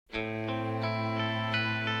Hey,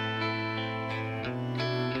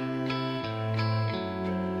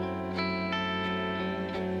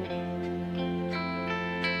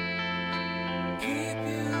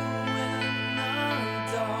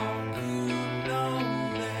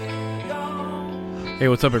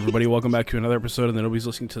 what's up, everybody? Welcome back to another episode of the Nobody's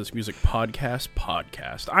Listening to This Music podcast.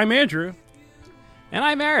 I'm Andrew. And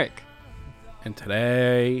I'm Eric. And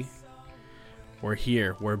today, we're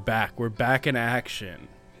here. We're back. We're back in action.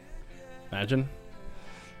 Imagine?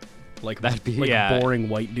 Like boring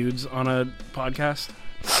white dudes on a podcast.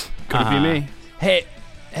 Could it be me? Hey,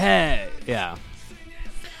 yeah.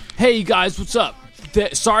 Hey, you guys, what's up?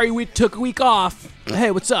 Sorry we took a week off.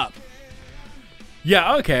 Hey, what's up?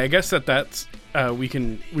 Yeah, okay. I guess that's... we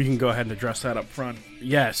can go ahead and address that up front.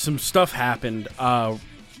 Yeah, some stuff happened. Did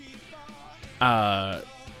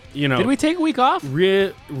we take a week off?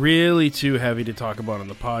 Really too heavy to talk about on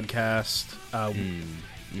the podcast.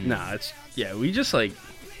 Nah, we just it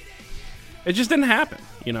just didn't happen,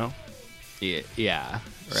 you know? Yeah, right.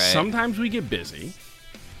 Sometimes we get busy.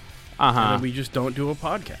 And then we just don't do a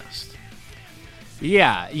podcast.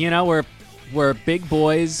 Yeah, you know, we're big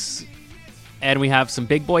boys, and we have some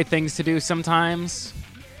big boy things to do sometimes.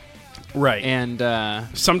 Right. And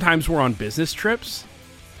sometimes we're on business trips.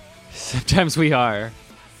 Sometimes we are.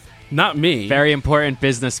 Not me. Very important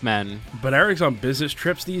businessmen. But Eric's on business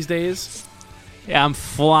trips these days. Yeah, I'm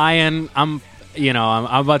flying. I'm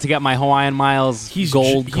about to get my Hawaiian Miles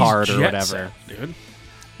gold card or whatever. Set, dude.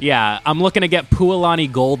 Yeah, I'm looking to get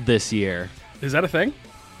Pualani Gold this year. Is that a thing?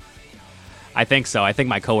 I think so. I think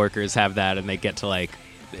my coworkers have that, and they get to like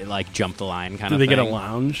jump the line kind of thing. Do they get a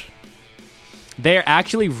lounge? They're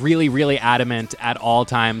actually really, really adamant at all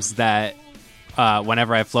times that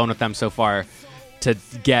whenever I've flown with them so far to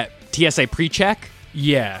get TSA pre-check.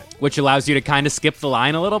 Yeah. Which allows you to kind of skip the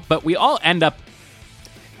line a little, but we all end up,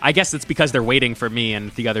 I guess it's because they're waiting for me and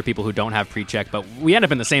the other people who don't have pre-check, but we end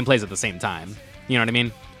up in the same place at the same time. You know what I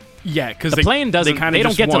mean? Yeah, because the plane doesn't, they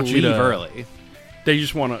don't get to leave early. They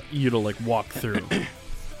just want you to walk through.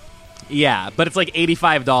 Yeah, but it's like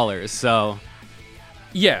 $85, so...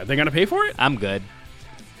 Yeah, they're going to pay for it? I'm good.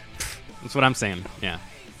 That's what I'm saying, yeah.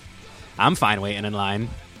 I'm fine waiting in line.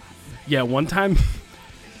 Yeah, one time,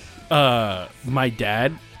 my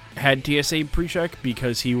dad had TSA pre-check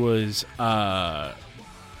because he was, a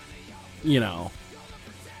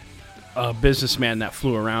businessman that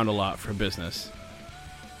flew around a lot for business.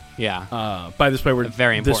 Yeah. By this way,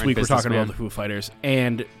 this week we're talking man. about the Foo Fighters,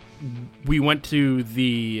 and we went to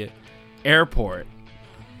the airport,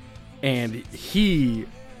 and he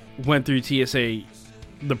went through TSA,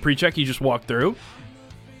 the pre-check. He just walked through.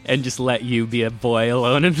 And just let you be a boy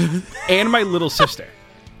alone. And my little sister.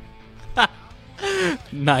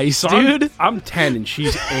 Nice, so dude. I'm 10 and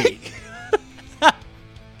she's 8.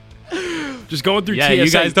 Just going through TSA.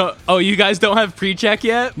 You guys don't have pre-check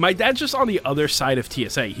yet? My dad's just on the other side of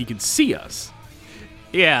TSA. He could see us.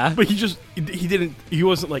 Yeah. But he didn't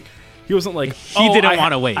want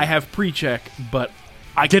to wait. I have pre-check, but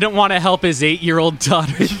I didn't want to help his 8-year-old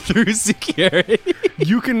daughter through security.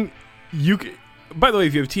 You can. By the way,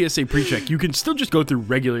 if you have TSA pre-check, you can still just go through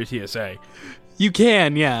regular TSA. You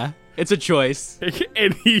can, yeah. It's a choice.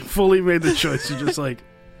 And he fully made the choice. He's just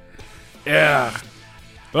yeah.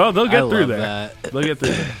 Well, they'll get through there. They'll get through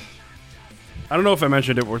there. I don't know if I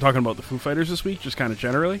mentioned it, but we're talking about the Foo Fighters this week, just kind of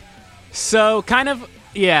generally. So, kind of,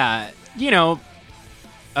 yeah,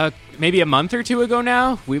 maybe a month or two ago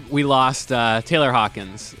now, we lost Taylor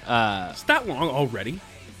Hawkins. It's that long already?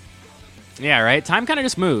 Yeah, right? Time kind of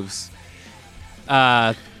just moves.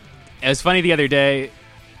 It was funny the other day.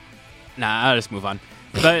 Nah, I'll just move on.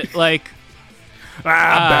 But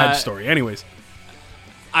bad story. Anyways,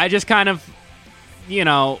 I just kind of,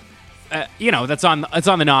 it's on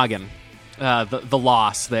the noggin. The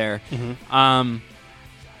loss there. Mm-hmm.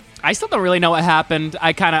 I still don't really know what happened.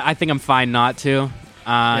 I think I'm fine not to.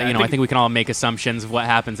 I think we can all make assumptions of what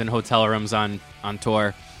happens in hotel rooms on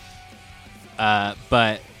tour.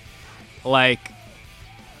 But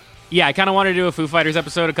yeah, I kind of wanted to do a Foo Fighters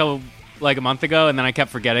episode a month ago, and then I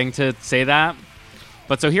kept forgetting to say that.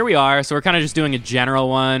 But so here we are. So we're kind of just doing a general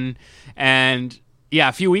one. And yeah,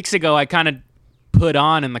 a few weeks ago, I kind of put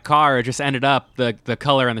on in the car, it just ended up the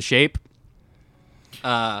color and the shape.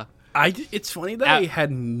 It's funny that I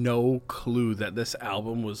had no clue that this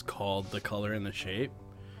album was called The Color and the Shape.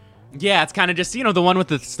 Yeah, it's kind of just, the one with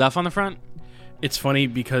the stuff on the front. It's funny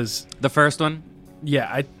because... The first one? Yeah,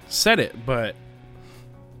 I said it, but...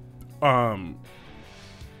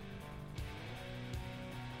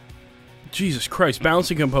 Jesus Christ,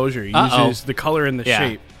 Balancing Composure uses The Color and the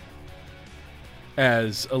Shape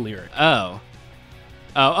as a lyric. Oh.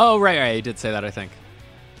 Oh, right. You did say that, I think.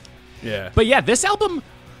 Yeah. But yeah, this album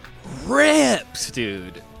rips,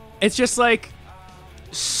 dude. It's just like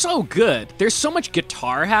so good. There's so much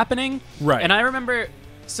guitar happening. Right. And I remember,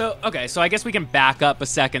 so I guess we can back up a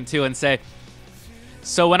second too and say,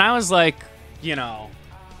 so when I was like,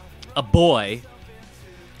 a boy,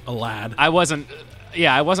 a lad, I wasn't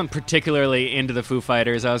particularly into the Foo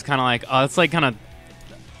Fighters. I was kind of like, oh, it's like kind of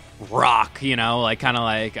rock, like kind of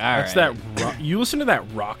like, all that's right. that rock. You listen to that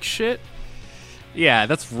rock shit? Yeah,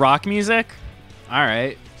 that's rock music. All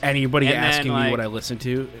right. Anybody asking me what I listen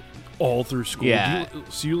to all through school? Yeah.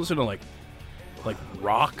 So you listen to like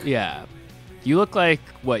rock? Yeah. You look like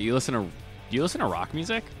what? You listen to rock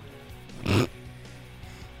music?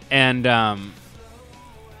 And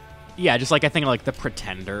yeah, just like I think like The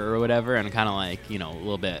Pretender or whatever, and kind of like a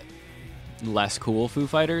little bit less cool Foo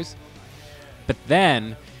Fighters. But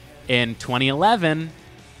then in 2011,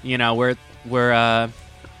 I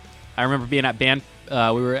remember being at band. We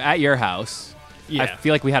were at your house. Yeah. I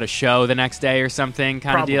feel like we had a show the next day or something,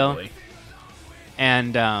 kind of deal.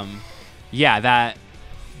 And that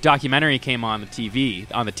documentary came on the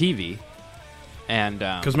TV, and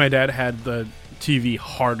because my dad had the TV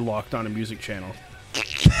hard locked on a music channel.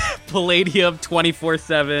 Palladium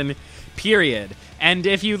 24/7, period. And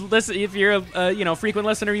if you're a frequent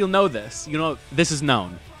listener, you'll know this. This is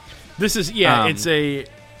known. This is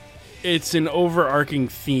it's an overarching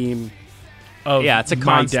theme of it's a my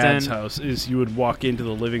constant. dad's house. Is you would walk into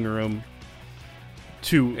the living room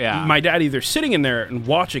to my dad either sitting in there and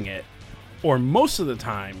watching it, or most of the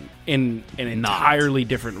time in an entirely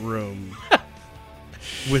different room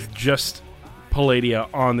with just Palladia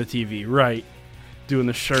on the TV, right? Doing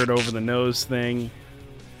the shirt over the nose thing.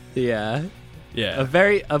 Yeah. Yeah.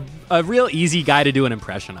 A real easy guy to do an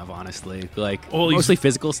impression of, honestly. Like, mostly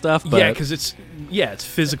physical stuff, but... Yeah, because it's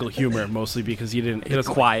physical humor, mostly because he doesn't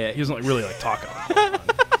quiet. He doesn't really talk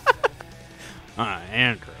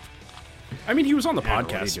Andrew. I mean, he was on the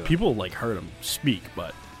podcast. People heard him speak,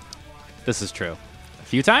 but... This is true. A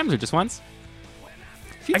few times or just once?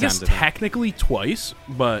 I guess technically twice,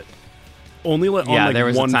 but only there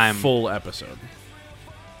was one full episode.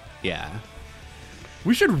 Yeah.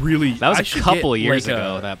 We should really... That was a couple years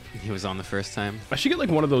ago that he was on the first time. I should get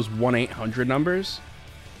one of those 1-800 numbers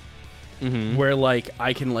where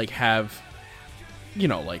I can have,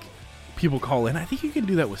 people call in. I think you can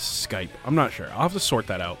do that with Skype. I'm not sure. I'll have to sort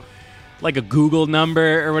that out. Like a Google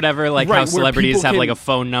number or whatever, how celebrities have a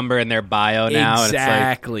phone number in their bio now.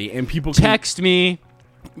 Exactly. And people text me.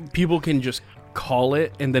 People can just call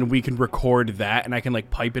it, and then we can record that, and I can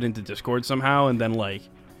pipe it into Discord somehow, and then we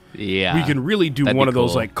can really do one of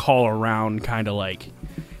those call around kind of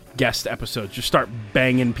guest episodes. Just start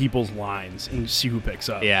banging people's lines and see who picks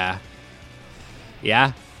up. Yeah.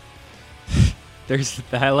 There's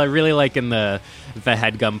I really like in the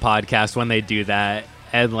Headgum podcast when they do that,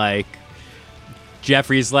 and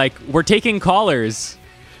Jeffrey's we're taking callers.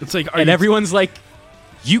 It's and everyone's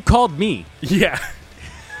you called me. Yeah.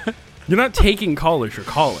 You're not taking callers, you're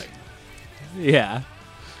calling. Yeah.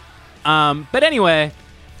 But anyway,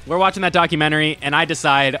 we're watching that documentary, and I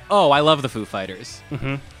decide, I love the Foo Fighters.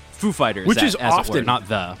 Mm-hmm. Foo Fighters, which is as often not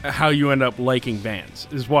the how you end up liking bands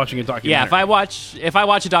is watching a documentary. Yeah, if I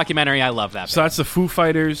watch a documentary, I love that. So that's the Foo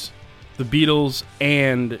Fighters, the Beatles,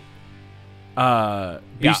 and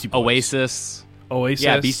Beastie Boys. Oasis.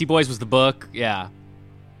 Yeah, Beastie Boys was the book. Yeah.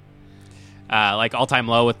 All Time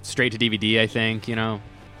Low with straight to DVD, I think,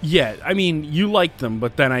 Yeah, I mean, you liked them,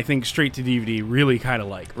 but then I think straight to DVD really kind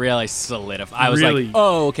of really solidified. I was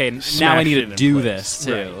okay, now I need to do this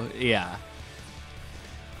too. Right. Yeah.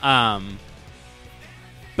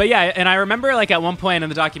 But yeah, and I remember at one point in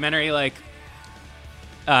the documentary, Dave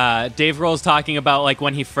Grohl's talking about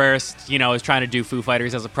when he first, was trying to do Foo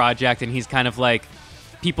Fighters as a project, and he's kind of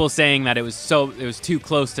people saying that it was too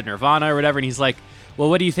close to Nirvana or whatever, and he's like, well,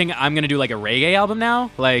 what do you think? I'm gonna do a reggae album now?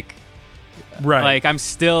 Right. I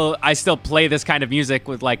still play this kind of music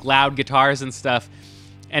with loud guitars and stuff,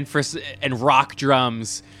 and rock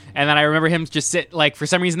drums. And then I remember him just for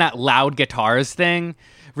some reason that loud guitars thing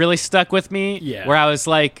really stuck with me. Yeah. Where I was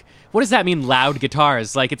like, what does that mean, loud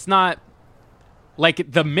guitars? It's not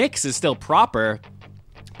the mix is still proper,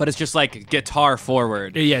 but it's just guitar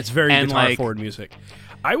forward. Yeah, it's very guitar forward music.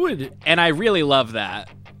 I really love that.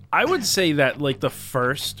 I would say that the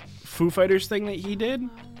first Foo Fighters thing that he did,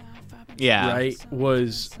 right,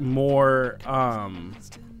 was more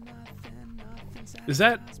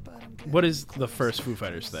what is the first Foo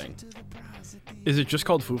Fighters thing? Is it just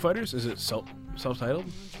called Foo Fighters? Is it self-titled?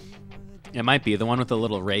 It might be the one with the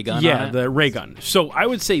little ray gun. Yeah, on it. The ray gun. So I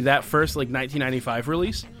would say that first 1995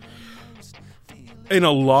 release, in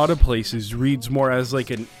a lot of places reads more as like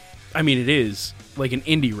it is like an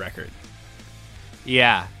indie record.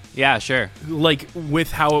 Yeah. Yeah, sure. Like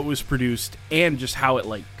with how it was produced and just how it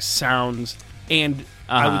like sounds and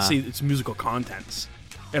I would say its musical contents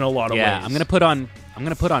in a lot of ways. Yeah, I'm gonna put on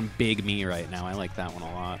Big Me right now. I like that one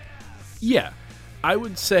a lot. Yeah, I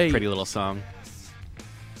would say pretty little song.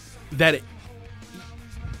 That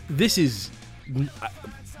this is,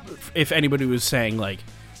 if anybody was saying like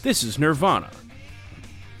this is Nirvana,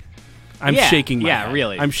 I'm shaking my head.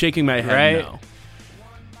 Really. I'm shaking my head. Right? No.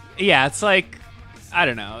 Yeah, it's like I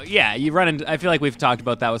don't know. Yeah, you run into. I feel like we've talked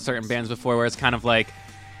about that with certain bands before, where it's kind of like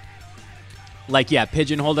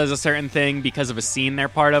pigeonholed as a certain thing because of a scene they're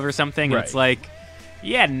part of or something. Right. And it's like,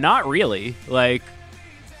 yeah, not really. Like,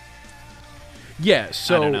 yeah.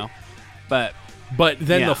 So I don't know, but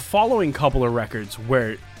then the following couple of records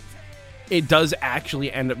where it does actually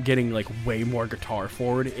end up getting like way more guitar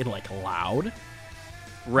forward and like loud.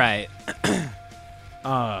 Right.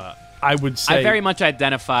 I would say I very much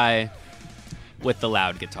identify with the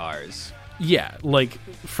loud guitars. Yeah, like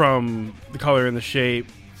from The Color and the Shape,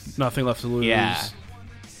 Nothing Left to Lose. Yeah.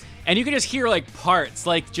 And you can just hear like parts,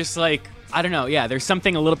 like just like I don't know, yeah, there's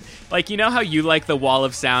something a little like you know how you like the wall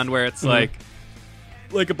of sound where it's like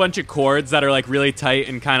a bunch of chords that are like really tight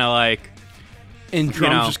and kind of like and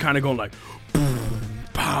drums just kind of going like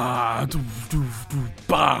bah,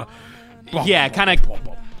 bah, yeah, kind of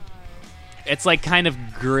it's like kind of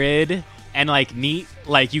grid and like neat,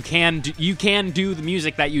 like you can do the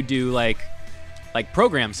music that you do like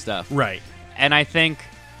program stuff, right? And I think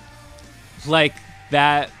like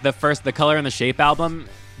that the Color and the Shape album,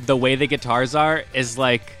 the way the guitars are is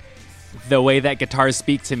like the way that guitars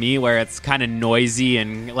speak to me, where it's kind of noisy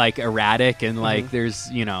and like erratic and like there's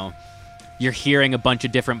you're hearing a bunch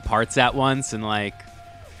of different parts at once, and like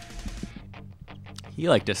you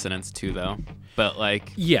like dissonance too though. But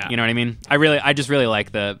like, yeah, you know what I mean? I just really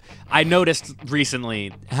like I noticed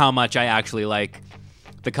recently how much I actually like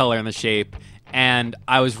The Color and the Shape, and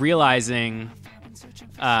I was realizing,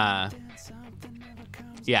 yeah,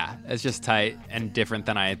 it's just tight and different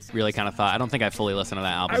than I really kind of thought. I don't think I fully listened to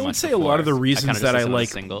that album. I would say before. A lot of the reasons that I like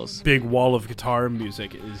singles. Big Wall of Guitar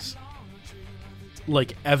music is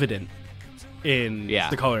like evident in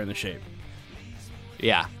The Color and the Shape.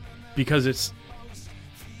 Yeah, because it's.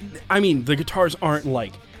 I mean, the guitars aren't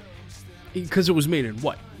like... Because it was made in,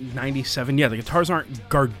 97? Yeah, the guitars aren't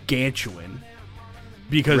gargantuan.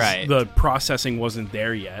 Because the processing wasn't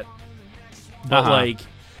there yet. But, like...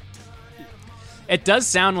 It does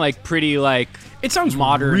sound, like, pretty, like... It sounds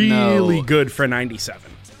modern, really good for 97.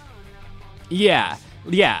 Yeah.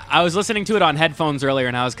 Yeah, I was listening to it on headphones earlier,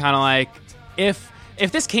 and I was kind of like, if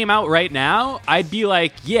this came out right now, I'd be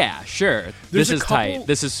like, yeah, sure. This is tight.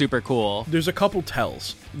 This is super cool. There's a couple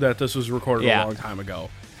tells that this was recorded a long time ago.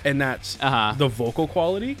 And that's the vocal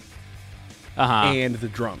quality and the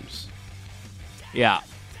drums. Yeah,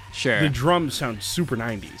 sure. The drums sound super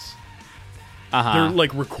 90s. They're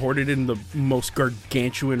like recorded in the most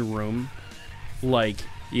gargantuan room. Like,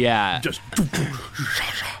 just...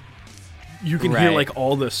 You can hear like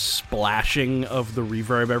all the splashing of the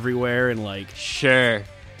reverb everywhere and like sure,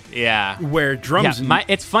 yeah. Where drums,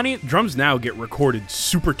 it's funny. Drums now get recorded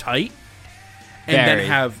super tight, and then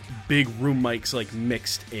have big room mics like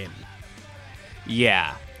mixed in.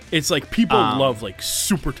 Yeah, it's like people love like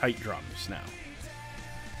super tight drums now.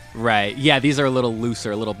 Right. Yeah, these are a little looser,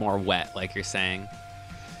 a little more wet, like you're saying.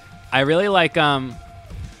 I really like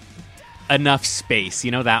Enough Space. You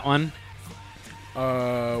know that one?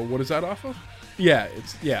 What is that off of? Yeah,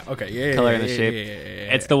 okay. Color and the Shape.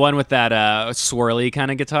 Yeah. It's the one with that swirly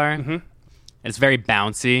kind of guitar. Mm-hmm. It's very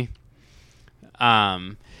bouncy.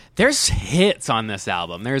 There's hits on this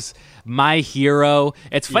album. There's My Hero.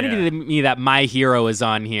 It's funny to me that My Hero is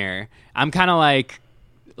on here. I'm kind of like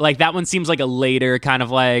that one seems like a later kind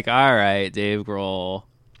of like, all right, Dave Grohl.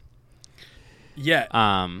 Yeah.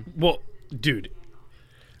 Well, dude,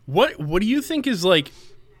 what do you think is like?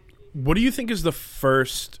 What do you think is the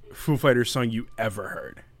first Foo Fighters song you ever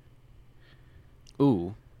heard?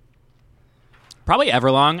 Ooh. Probably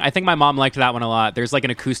Everlong. I think my mom liked that one a lot. There's like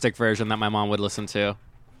an acoustic version that my mom would listen to.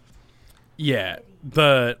 Yeah.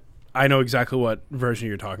 I know exactly what version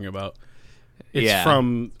you're talking about. It's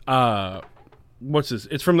from what's this?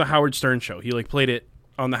 It's from the Howard Stern show. He like played it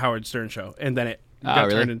on the Howard Stern show, and then it got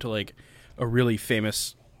turned into like a really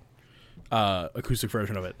famous acoustic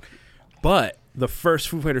version of it. But the first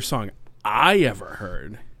Foo Fighters song I ever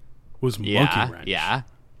heard was Monkey Wrench. Yeah.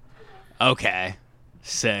 Okay.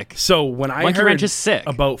 Sick. So when I Monkey heard Wrench is sick.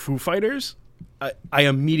 about Foo Fighters, I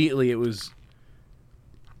immediately it was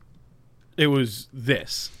It was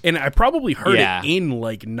this. And I probably heard it in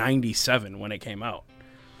like 97 when it came out.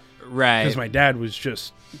 Right. Because my dad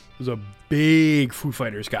was a big Foo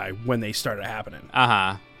Fighters guy when they started happening.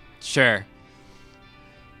 Uh-huh. Sure.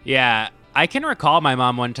 Yeah. I can recall my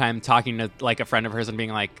mom one time talking to like a friend of hers and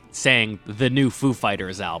being like, saying the new Foo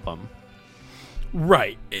Fighters album.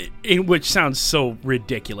 Right. Which sounds so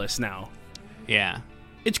ridiculous now. Yeah.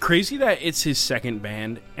 It's crazy that it's his second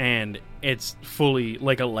band and it's fully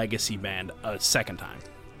like a legacy band a second time.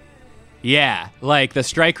 Yeah. Like the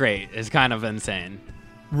strike rate is kind of insane.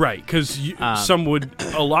 Right, because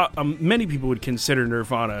many people would consider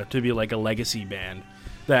Nirvana to be like a legacy band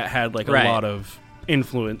that had like a lot of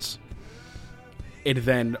influence, and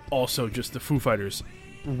then also just the Foo Fighters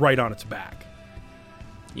right on its back.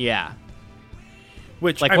 Yeah,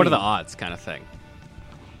 which like what are the odds, kind of thing.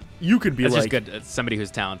 You could be it's like, just good. It's somebody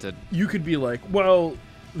who's talented. You could be like, well,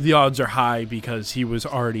 the odds are high because he was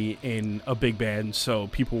already in a big band, so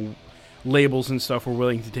labels and stuff were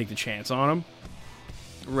willing to take the chance on him.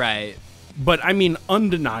 Right. But, I mean,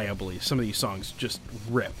 undeniably, some of these songs just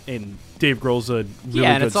rip. And Dave Grohl's a really good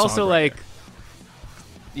and it's also songwriter.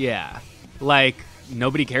 like,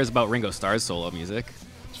 nobody cares about Ringo Starr's solo music.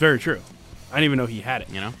 It's very true. I didn't even know he had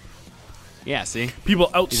it. You know? Yeah, see? People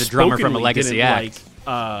outspokenly He's a drummer from a legacy didn't act.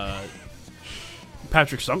 like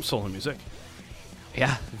Patrick Stump's solo music.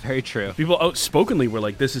 Yeah, very true. People outspokenly were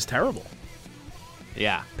like, this is terrible.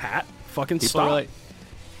 Yeah. Pat, fucking People stop. Were like,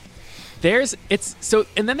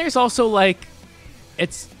 and then there's also like,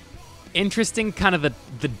 it's interesting kind of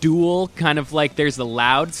the dual kind of like, there's the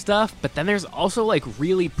loud stuff, but then there's also like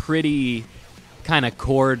really pretty kind of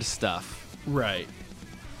chord stuff. Right.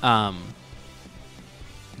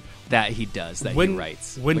 That he does, that he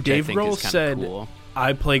writes. When Dave Grohl said, cool.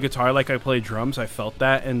 I play guitar like I play drums, I felt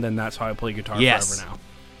that, and then that's how I play guitar forever now.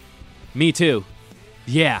 Me too.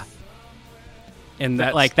 Yeah. And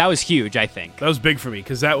that was huge, I think. That was big for me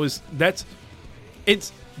because Dave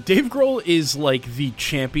Grohl is like the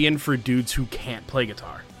champion for dudes who can't play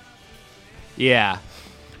guitar. Yeah.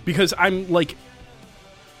 Because I'm like,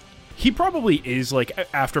 he probably is like,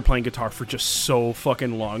 after playing guitar for just so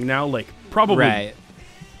fucking long now, like probably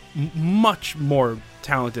much more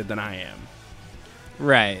talented than I am.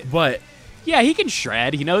 Right. But yeah, he can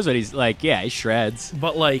shred. He knows what he's like. Yeah, he shreds.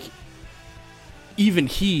 But like, even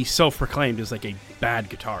he self-proclaimed as like a bad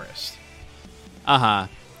guitarist. Yeah,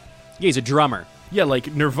 he's a drummer. Yeah,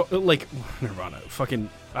 like Nirvana. Fucking,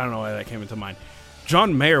 I don't know why that came into mind.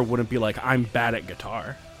 John Mayer wouldn't be like, I'm bad at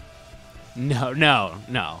guitar. No.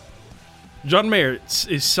 John Mayer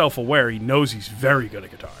is self-aware. He knows he's very good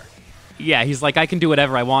at guitar. Yeah, he's like, I can do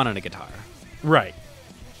whatever I want on a guitar. Right.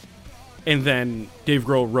 And then Dave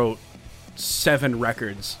Grohl wrote 7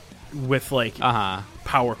 records with like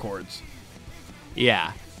power chords.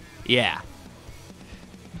 Yeah.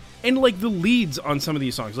 And like the leads on some of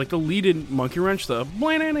these songs, like the lead in Monkey Wrench,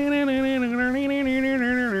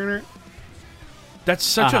 that's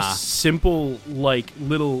such a simple, like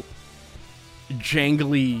little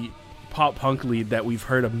jangly pop punk lead that we've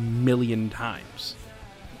heard a million times.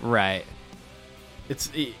 Right.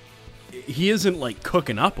 He isn't like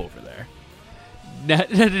cooking up over there.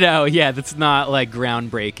 No, yeah, that's not like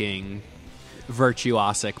groundbreaking,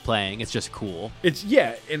 virtuosic playing. It's just cool.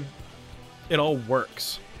 It all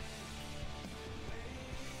works.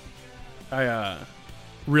 I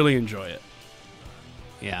really enjoy it.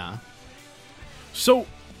 Yeah. So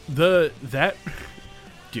dude,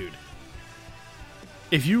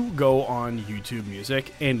 if you go on YouTube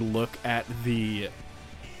Music and look at the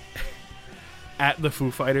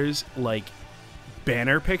Foo Fighters like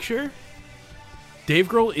banner picture, Dave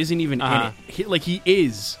Grohl isn't even in it. He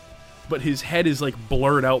is, but his head is like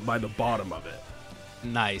blurred out by the bottom of it.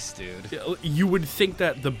 Nice, dude. You would think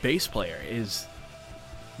that the bass player is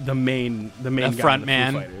the main guy front in the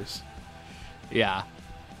man. Foo Fighters. Yeah.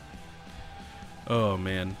 Oh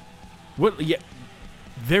man.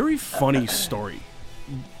 Very funny story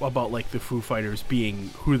about like the Foo Fighters being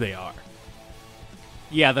who they are.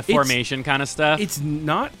 Yeah, the formation kind of stuff. It's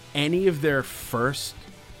not any of their first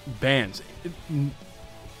bands.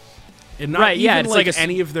 It's like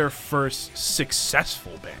any of their first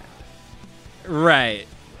successful band. Right.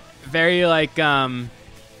 Very like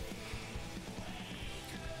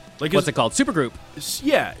what's it called? Supergroup.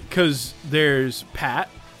 Yeah, because there's Pat,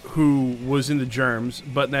 who was in the Germs,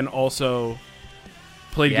 but then also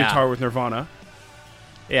played guitar with Nirvana.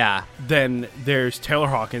 Yeah. Then there's Taylor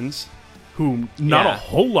Hawkins, who not a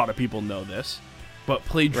whole lot of people know this, but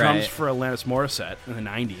played drums for Alanis Morissette in the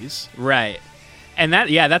 90s. Right. And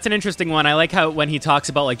that's an interesting one. I like how when he talks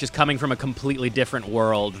about like just coming from a completely different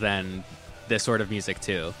world than this sort of music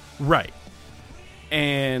too. Right.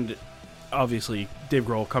 and obviously Dave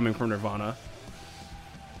Grohl coming from Nirvana,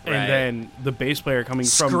 Right. and then the bass player coming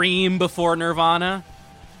from Scream before Nirvana.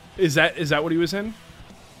 Is that what he was in?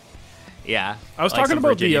 Yeah, I was talking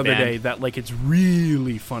about the other day that like it's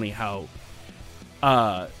really funny how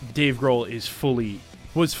Dave Grohl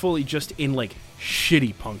was fully just in like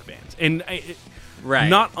shitty punk bands, and right,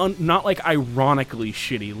 not like ironically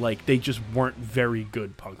shitty, like they just weren't very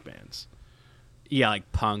good punk bands. Yeah,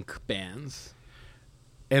 like punk bands.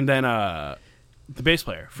 And then the bass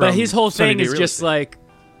player, but his whole Sunny thing Day is Real just Estate. like,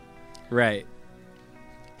 right.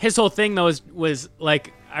 His whole thing though was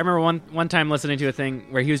like, I remember one time listening to a thing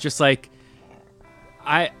where he was just like,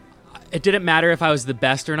 it didn't matter if I was the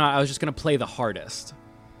best or not. I was just gonna play the hardest.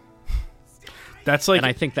 That's like, and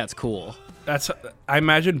I think that's cool. I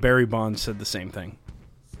imagine Barry Bonds said the same thing.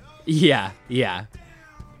 Yeah. I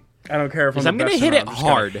don't care if I'm gonna hit it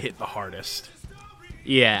hard. Hit the hardest.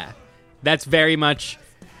 Yeah, that's very much.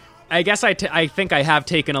 I guess I think I have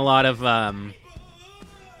taken a lot from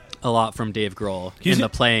Dave Grohl in the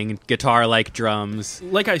playing guitar like drums.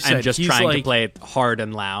 Like I said, and just trying to play it hard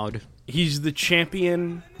and loud. He's the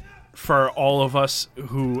champion for all of us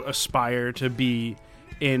who aspire to be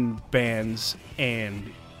in bands and,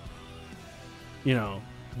 you know,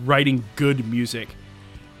 writing good music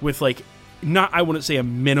with like, I wouldn't say a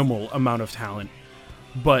minimal amount of talent,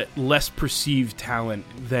 but less perceived talent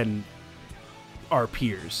than our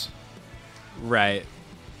peers. Right.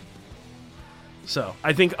 So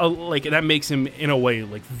I think like that makes him in a way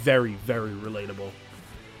like very, very relatable.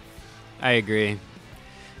 I agree.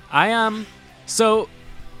 So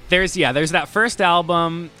there's that first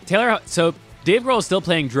album. So Dave Grohl is still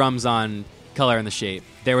playing drums on Color and the Shape.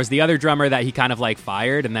 There was the other drummer that he kind of like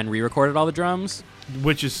fired and then re-recorded all the drums,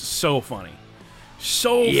 which is so funny.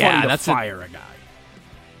 So funny to fire a guy.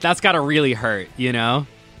 That's got to really hurt, you know?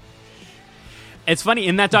 It's funny,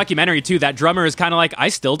 in that documentary, too, that drummer is kind of like, I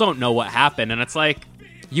still don't know what happened. And it's like,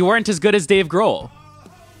 you weren't as good as Dave Grohl.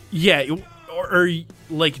 Yeah, or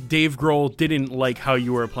like Dave Grohl didn't like how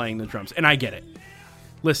you were playing the drums. And I get it.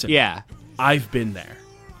 Listen, yeah, I've been there.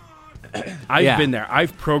 I've been there.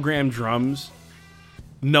 I've programmed drums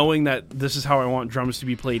knowing that this is how I want drums to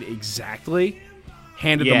be played exactly,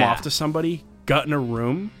 handed them off to somebody, got in a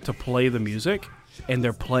room to play the music, and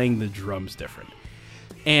they're playing the drums different.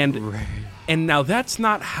 And now that's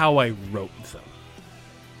not how I wrote them.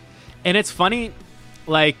 And it's funny,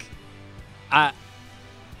 like,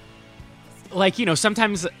 you know,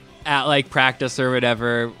 sometimes at like practice or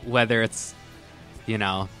whatever, whether it's, you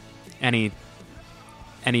know, any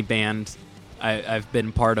band I've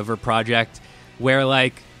been part of or project, where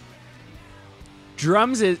like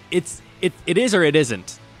drums it is or it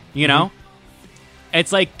isn't, you know.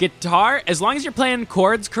 It's like guitar, as long as you're playing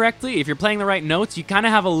chords correctly, if you're playing the right notes, you kind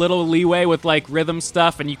of have a little leeway with like rhythm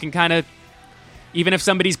stuff, and you can kind of, even if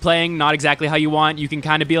somebody's playing not exactly how you want, you can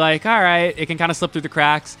kind of be like, all right, it can kind of slip through the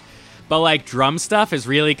cracks. But like drum stuff is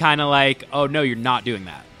really kind of like, oh no, you're not doing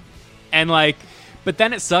that. And like, but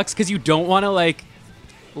then it sucks because you don't want to like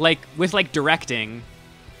with like directing,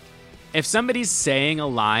 if somebody's saying a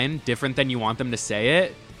line different than you want them to say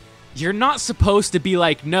it, you're not supposed to be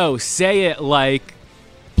like, no, say it like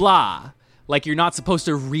blah. Like, you're not supposed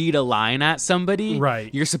to read a line at somebody.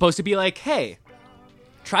 Right. You're supposed to be like, hey,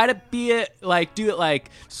 try to be it, like, do it like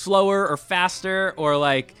slower or faster, or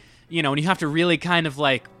like, you know, and you have to really kind of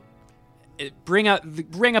like bring up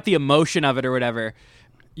the emotion of it or whatever.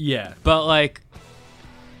 Yeah. But like,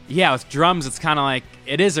 yeah, with drums, it's kind of like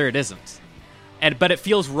it is or it isn't. But it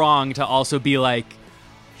feels wrong to also be like,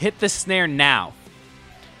 hit the snare now.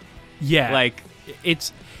 Yeah, like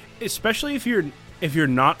it's especially if you're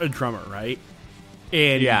not a drummer, right?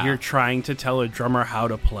 And you're trying to tell a drummer how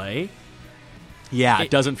to play. Yeah, it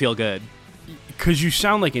doesn't feel good because you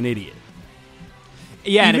sound like an idiot.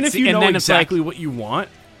 Yeah, even if you know exactly what you want.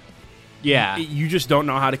 Yeah, you just don't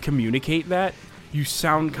know how to communicate that. You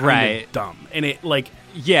sound kind of dumb, and it like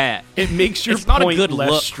it makes your it's not point a good less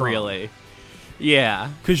look, strong. really. Yeah,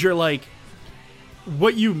 because you're like,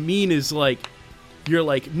 what you mean is like. You're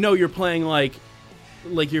like, no, you're playing like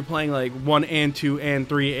you're playing like 1 and 2 and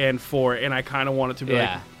 3 and 4, and I kind of want it to be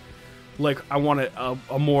like I want it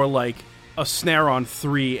a more like a snare on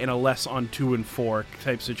 3 and a less on 2 and 4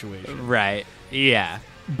 type situation. Right. Yeah.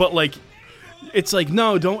 But like, it's like,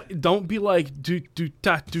 no, don't be like do do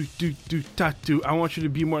ta do do do ta do. I want you to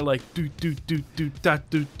be more like do do do do ta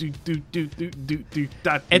do do do do do do do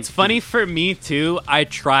ta. It's funny for me too. I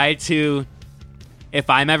try to. If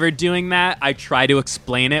I'm ever doing that, I try to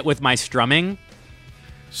explain it with my strumming.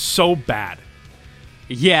 So bad.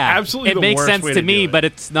 Yeah. Absolutely. It makes sense to me, but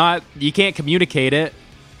it's not, you can't communicate it.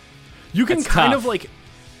 You can That's kind tough. of like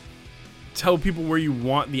tell people where you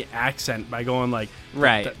want the accent by going like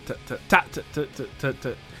Right.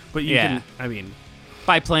 but you can, I mean,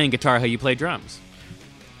 by playing guitar how you play drums.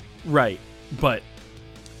 right. But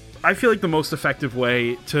I feel like the most effective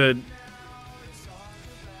way to,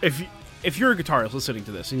 if you're a guitarist listening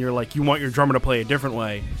to this and you're like, you want your drummer to play a different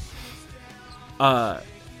way,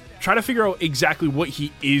 try to figure out exactly what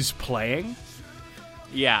he is playing.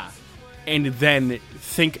 Yeah. And then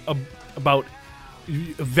think about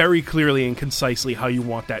very clearly and concisely how you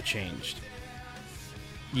want that changed.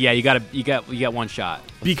 Yeah, you got one shot.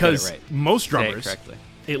 Let's Because get it right. most Say it drummers, correctly.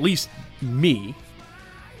 at least me,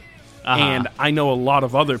 Uh-huh. and I know a lot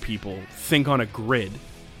of other people, think on a grid.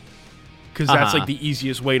 Because that's like the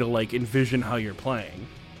easiest way to like envision how you're playing.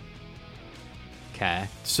 Okay.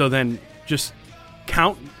 So then just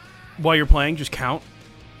count while you're playing, just count.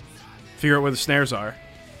 Figure out where the snares are.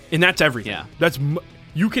 And that's everything. Yeah. That's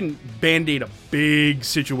you can band-aid a big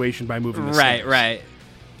situation by moving the snares. Right.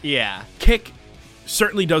 Yeah. Kick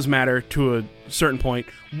certainly does matter to a certain point.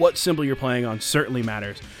 What cymbal you're playing on certainly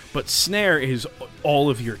matters. But snare is all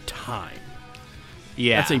of your time.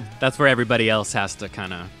 Yeah. That's where everybody else has to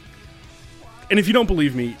kind of... And if you don't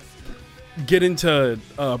believe me, get into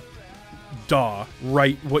DAW,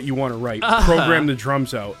 write what you want to write, program the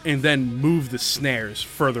drums out, and then move the snares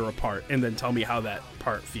further apart, and then tell me how that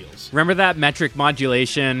part feels. Remember that metric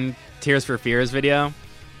modulation Tears for Fears video?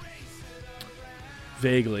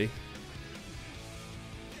 Vaguely.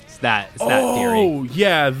 It's that theory. Oh,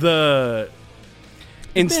 yeah,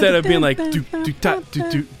 instead of being like do do ta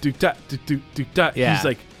do do do ta do do do ta, Yeah. he's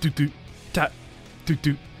like do do ta do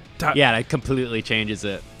do ta. Yeah, that completely changes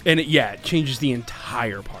it. And it changes the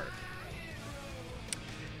entire part.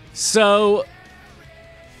 So,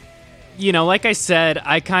 like I said,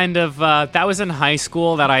 I kind of, that was in high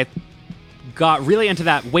school that I got really into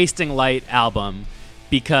that Wasting Light album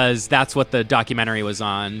because that's what the documentary was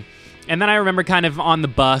on. And then I remember kind of on the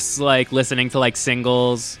bus, like, listening to, like,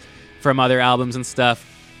 singles from other albums and stuff.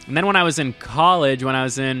 And then when I was in college, when I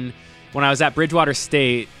was at Bridgewater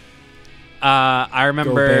State, I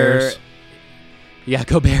remember... Go Bears. Yeah,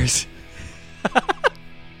 go Bears.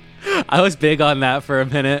 I was big on that for a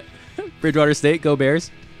minute. Bridgewater State, go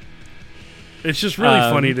Bears. It's just really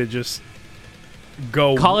funny to just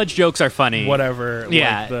go college jokes are funny. Whatever.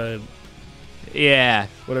 Yeah.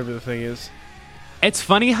 Whatever the thing is. It's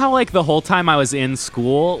funny how, like, the whole time I was in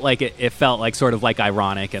school, like, it felt like sort of like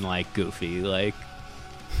ironic and like goofy. Like,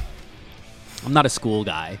 I'm not a school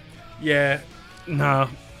guy. Yeah. No.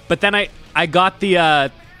 But then I got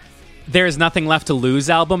the There's Nothing Left to Lose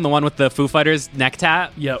album, the one with the Foo Fighters neck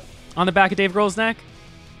tat Yep. on the back of Dave Grohl's neck.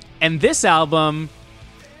 And this album,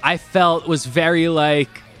 I felt was very like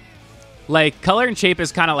Color and Shape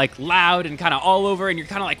is kind of like loud and kind of all over, and you're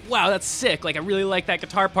kind of like, wow, that's sick. Like, I really like that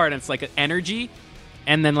guitar part, and it's like an energy.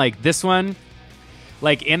 And then like this one,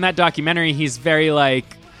 like in that documentary, he's very like,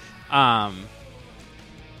 I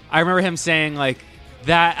remember him saying like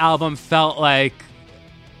that album felt like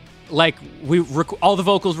all the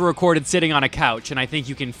vocals were recorded sitting on a couch, and I think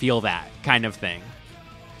you can feel that kind of thing.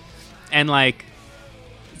 And like,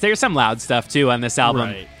 there's some loud stuff too on this album,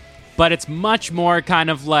 Right. but it's much more kind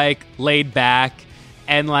of like laid back.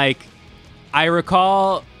 And like, I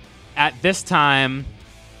recall at this time,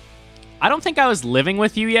 I don't think I was living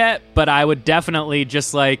with you yet, but I would definitely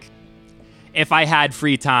just like, if I had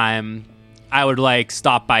free time, I would like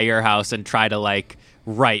stop by your house and try to like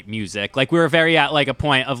write music. Like, we were very at like a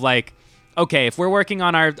point of like, okay, if we're working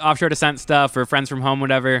on our Offshore Descent stuff or Friends from Home,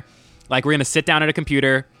 whatever, like, we're going to sit down at a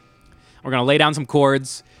computer, we're going to lay down some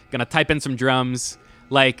chords, going to type in some drums,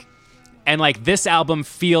 like, and like this album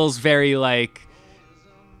feels very like,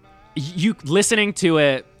 you listening to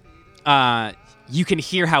it, you can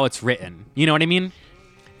hear how it's written. You know what I mean?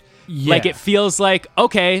 Yeah. Like, it feels like,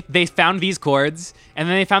 okay, they found these chords, and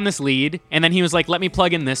then they found this lead, and then he was like, let me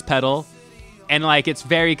plug in this pedal. And, like, it's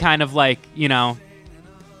very kind of, like,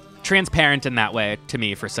 transparent in that way to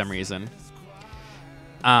me for some reason.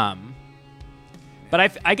 But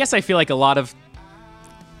I guess I feel like a lot of,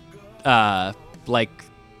 like,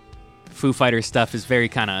 Foo Fighters stuff is very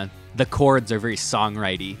kind of, the chords are very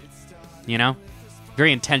songwriting,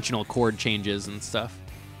 Very intentional chord changes and stuff.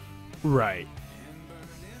 Right.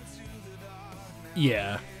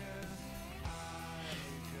 Yeah.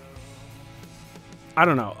 I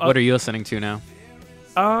don't know. What are you listening to now?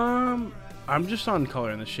 I'm just on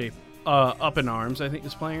Color and the Shape. Up in Arms, I think,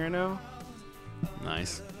 is playing right now.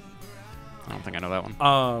 Nice. I don't think I know that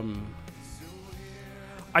one.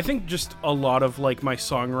 I think just a lot of like my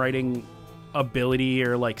songwriting ability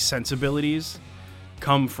or like sensibilities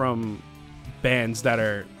come from bands that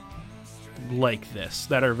are like this,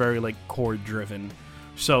 that are very like chord driven.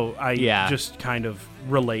 So I just kind of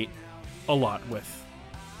relate a lot with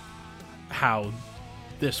how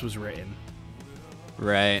this was written.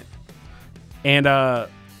 Right. And I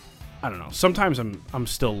don't know. Sometimes I'm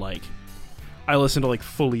still like, I listen to like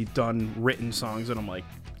fully done written songs and I'm like,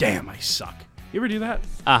 damn, I suck. You ever do that?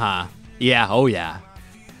 Uh-huh. Yeah. Oh yeah.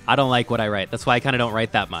 I don't like what I write. That's why I kind of don't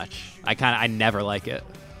write that much. I never like it.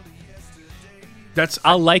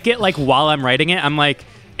 I'll like it like while I'm writing it. I'm like,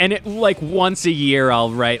 and it, like once a year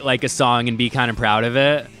I'll write like a song and be kind of proud of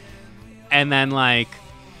it. And then like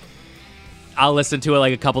I'll listen to it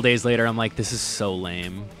like a couple days later. I'm like, this is so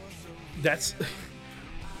lame. That's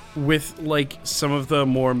with like some of the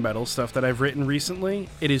more metal stuff that I've written recently.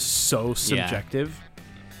 It is so subjective.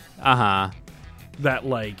 Yeah. Uh-huh. That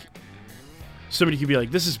like somebody could be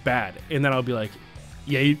like, this is bad. And then I'll be like,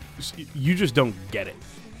 yeah, you just don't get it.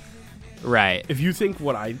 Right. If you think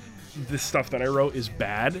this stuff that I wrote is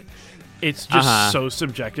bad, it's just so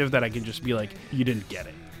subjective that I can just be like, you didn't get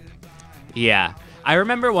it. Yeah. I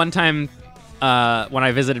remember one time when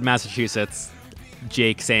I visited Massachusetts,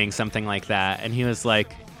 Jake saying something like that. And he was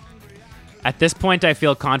like, at this point, I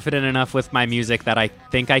feel confident enough with my music that I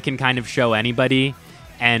think I can kind of show anybody.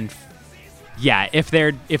 And yeah, if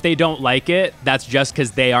they don't like it, that's just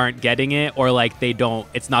because they aren't getting it, or like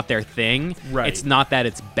it's not their thing. Right. It's not that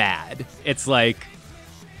it's bad. It's like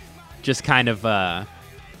just kind of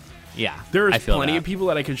yeah. There's plenty of people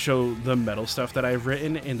that I could show the metal stuff that I've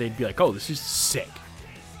written, and they'd be like, "Oh, this is sick."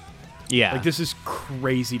 Yeah, like this is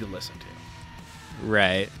crazy to listen to.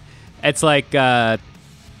 Right. It's like, but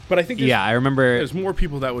I think I remember there's more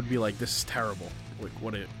people that would be like, "This is terrible." Like,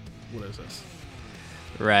 what is this?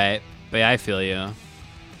 Right. But yeah, I feel you.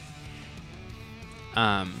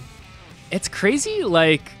 It's crazy,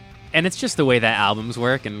 like, and it's just the way that albums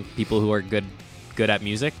work and people who are good at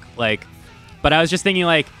music. Like, but I was just thinking,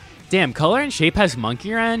 like, damn, Color and Shape has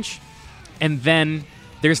Monkey Wrench, and then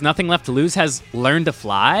There's Nothing Left to Lose has Learn to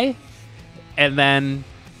Fly, and then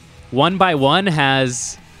One by One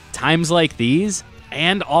has Times Like These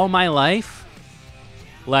and All My Life.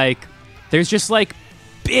 Like, there's just like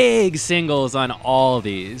big singles on all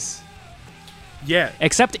these. Yeah.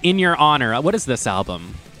 Except In Your Honor. What is this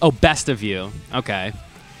album? Oh, Best of You. Okay.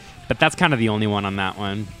 But that's kind of the only one on that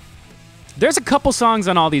one. There's a couple songs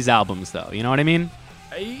on all these albums, though. You know what I mean?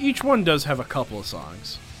 Each one does have a couple of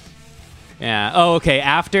songs. Yeah. Oh, okay.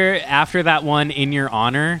 After that one, In Your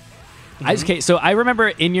Honor. Mm-hmm. Okay, so I remember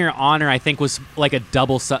In Your Honor, I think, was like a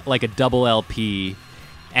double LP.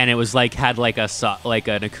 And it was like, had like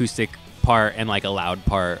an acoustic part and like a loud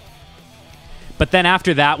part. But then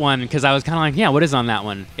after that one, because I was kind of like, yeah, what is on that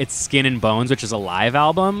one? It's Skin and Bones, which is a live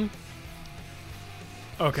album.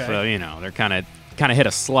 Okay. So, you know, they're kind of hit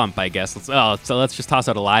a slump, I guess. So let's just toss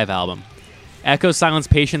out a live album. Echo, Silence,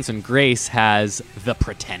 Patience, and Grace has The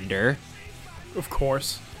Pretender. Of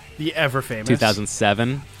course. The ever famous.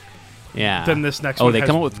 2007. Yeah. Then this next one they has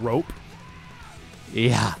come up with Rope.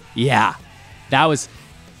 Yeah. That was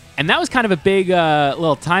kind of a big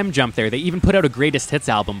little time jump there. They even put out a greatest hits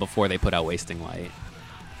album before they put out Wasting Light.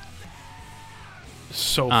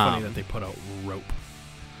 So funny that they put out Rope.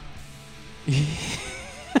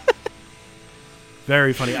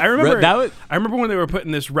 Very funny. I remember when they were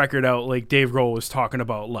putting this record out, like Dave Grohl was talking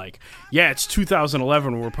about, like, yeah, it's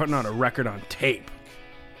 2011, we're putting out a record on tape.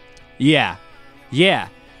 Yeah. It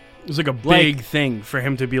was like a big thing for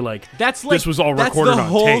him to be like, this was all recorded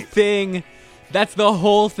on tape. That's the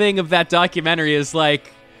whole thing of that documentary is like,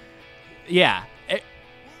 yeah.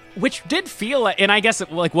 Which did feel like, and I guess,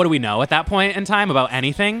 like, what do we know at that point in time about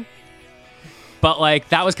anything? But, like,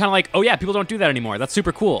 that was kind of like, oh, yeah, people don't do that anymore. That's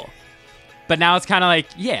super cool. But now it's kind of like,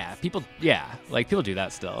 people do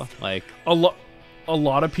that still. Like, a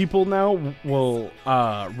lot of people now will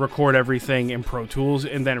record everything in Pro Tools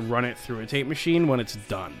and then run it through a tape machine when it's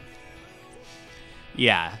done.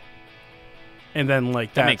 Yeah. And then,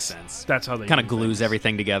 like, that makes sense. That's how they kind of glues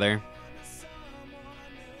everything together.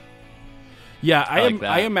 Yeah,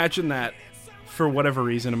 I imagine that for whatever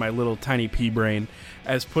reason in my little tiny pea brain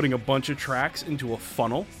as putting a bunch of tracks into a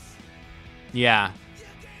funnel. Yeah.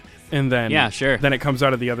 And then sure. Then it comes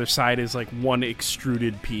out of the other side as like one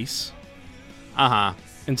extruded piece. Uh-huh.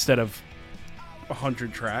 Instead of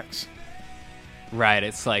 100 tracks. Right,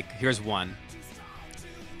 it's like, here's one.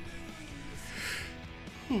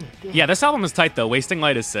 Yeah, this album is tight though. Wasting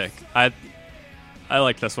Light is sick. I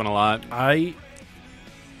like this one a lot.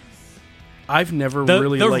 I've never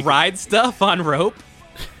really the ride stuff on Rope.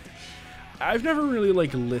 I've never really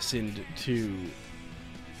like listened to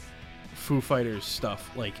Foo Fighters stuff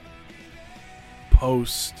like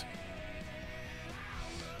post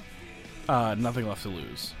Nothing Left to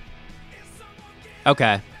Lose.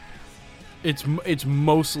 Okay. It's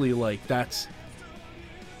mostly like that's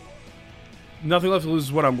Nothing Left to Lose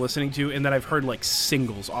is what I'm listening to, and then I've heard like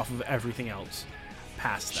singles off of everything else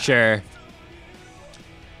past that. Sure.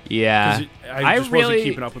 Yeah. I just wasn't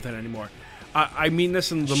keeping up with it anymore. I mean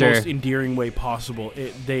this in the most endearing way possible.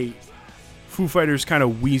 Foo Fighters kind of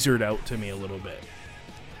Weezered out to me a little bit.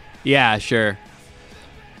 Yeah, sure.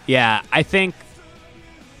 Yeah, I think,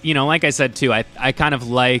 like I said too, I kind of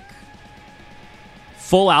like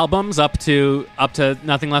full albums up to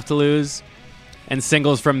Nothing Left to Lose, and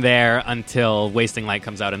singles from there until Wasting Light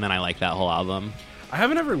comes out, and then I like that whole album. I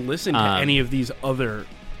haven't ever listened to any of these other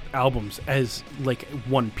albums as like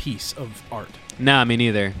one piece of art. No, me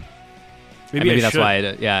neither. Maybe that's why.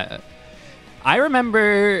 Yeah, I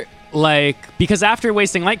remember because after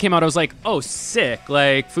Wasting Light came out, I was like, oh, sick!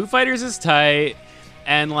 Like Foo Fighters is tight,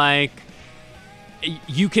 and like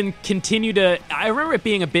you can continue to. I remember it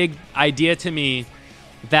being a big idea to me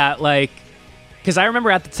that because I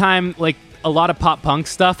remember at the time a lot of pop punk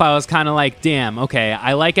stuff, I was kind of like, damn, okay,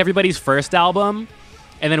 I like everybody's first album,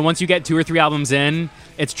 and then once you get 2 or 3 albums in,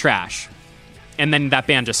 it's trash, and then that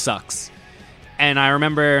band just sucks. And I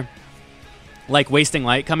remember Wasting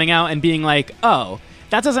Light coming out and being like, oh,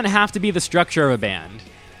 that doesn't have to be the structure of a band.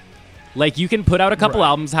 Like, you can put out a couple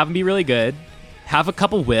albums, have them be really good, have a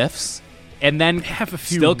couple whiffs, and then have a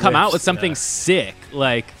few still come whiffs, out with something sick,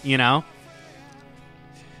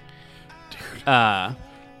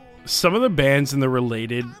 Some of the bands in the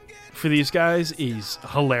related for these guys is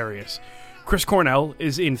hilarious. Chris Cornell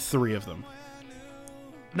is in 3 of them.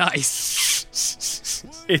 Nice.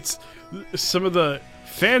 It's some of the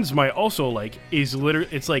fans might also is literally.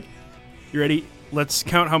 It's like, you ready? Let's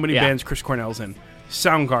count how many bands Chris Cornell's in.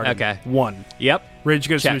 Soundgarden, 1. Yep. Rage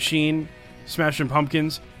Against the Machine, Smashing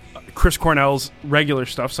Pumpkins, Chris Cornell's regular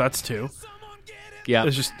stuff, so that's 2. Yeah,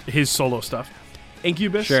 it's just his solo stuff.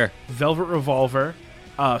 Incubus, sure. Velvet Revolver,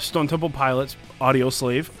 Stone Temple Pilots, Audio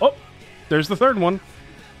Slave. Oh, there's the 3rd one.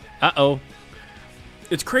 Uh-oh.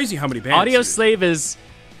 It's crazy how many bands. Audio Slave is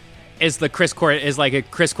like a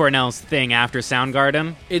Chris Cornell's thing after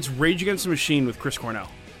Soundgarden. It's Rage Against the Machine with Chris Cornell.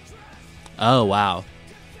 Oh, wow.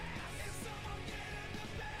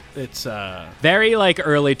 It's very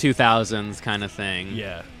early 2000s kind of thing.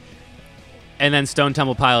 Yeah. And then Stone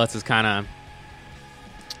Temple Pilots is kind of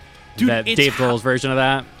Dave Grohl's version of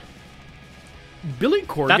that. Billy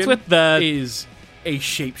Corgan is a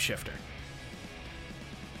shapeshifter.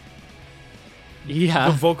 Yeah.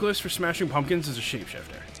 The vocalist for Smashing Pumpkins is a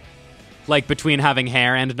shapeshifter. Between having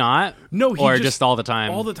hair and not? No, or just all the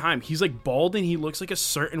time? All the time. He's bald and he looks like a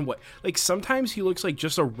certain way. Sometimes he looks like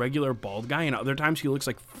just a regular bald guy, and other times he looks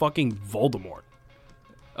like fucking Voldemort.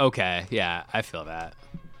 Okay, yeah, I feel that.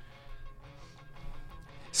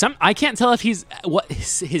 I can't tell if what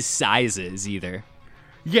his size is either.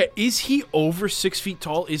 Yeah, is he over 6 feet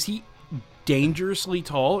tall? Is he dangerously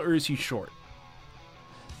tall, or is he short?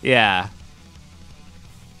 Yeah.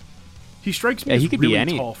 He strikes me as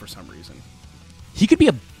really tall for some reason. He could be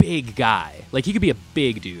a big guy. He could be a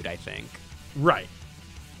big dude, I think. Right.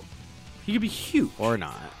 He could be huge. Or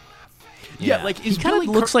not. Yeah, he kind of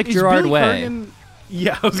looks like Gerard Way.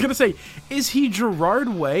 Yeah, I was going to say, is he Gerard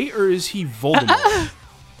Way or is he Voldemort?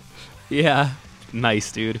 Yeah.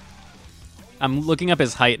 Nice, dude. I'm looking up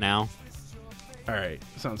his height now. All right.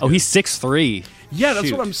 Sounds good. Oh, he's 6'3". Yeah,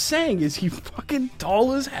 that's what I'm saying. Is he fucking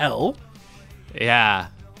tall as hell? Yeah.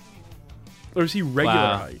 Or is he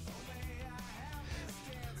regular height?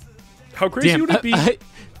 How crazy would it be?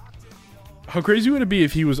 How crazy would it be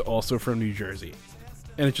if he was also from New Jersey,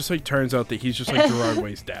 and it just turns out that he's just Gerard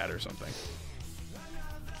Way's dad or something?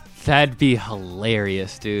 That'd be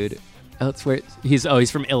hilarious, dude. That's where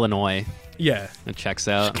he's from Illinois. Yeah, it checks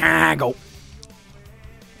out. Chicago.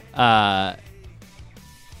 Yeah,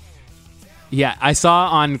 I saw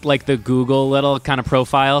on the Google little kind of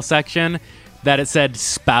profile section that it said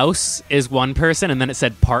spouse is one person, and then it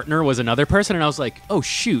said partner was another person, and I was like, oh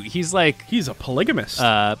shoot, he's a polygamist.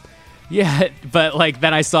 Yeah, but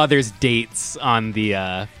then I saw there's dates on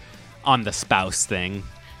the spouse thing.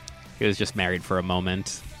 He was just married for a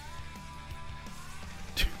moment.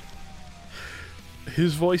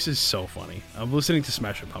 His voice is so funny. I'm listening to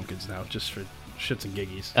Smashing Pumpkins now just for shits and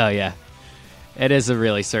giggies. Oh yeah, it is a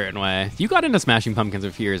really certain way. You got into Smashing Pumpkins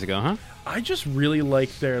a few years ago, huh? I just really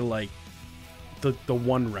like their the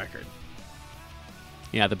one record.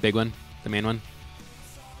 Yeah, the big one, the main one.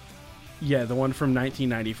 Yeah, the one from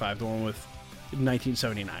 1995, the one with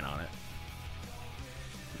 1979 on it.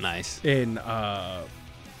 Nice. In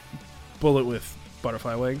Bullet with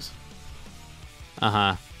Butterfly Wings.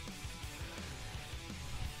 Uh-huh.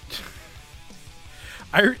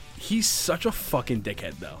 He's such a fucking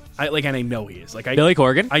dickhead, though. And I know he is. Billy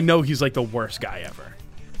Corgan? I know he's like the worst guy ever.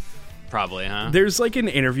 Probably, huh? There's like an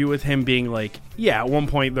interview with him being like, yeah, at one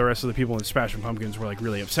point the rest of the people in Smashing Pumpkins were like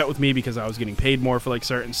really upset with me because I was getting paid more for like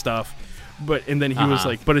certain stuff. And then he was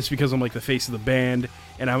like, but it's because I'm like the face of the band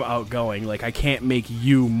and I'm outgoing. Like, I can't make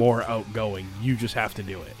you more outgoing. You just have to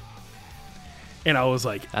do it. And I was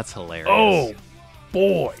like, that's hilarious. Oh,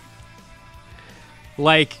 boy.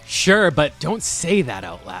 Like, sure, but don't say that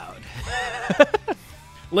out loud.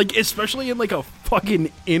 Like, especially in like a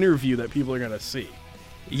fucking interview that people are going to see.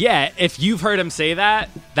 Yeah, if you've heard him say that,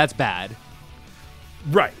 that's bad.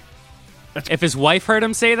 Right. If his wife heard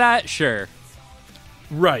him say that, sure.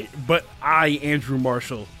 Right, but Andrew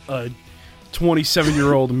Marshall, a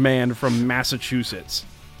 27-year-old man from Massachusetts,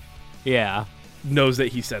 knows that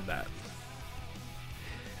he said that.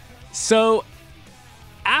 So,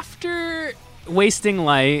 after Wasting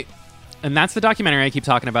Light, and that's the documentary I keep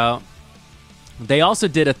talking about, they also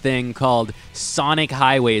did a thing called Sonic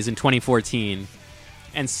Highways in 2014.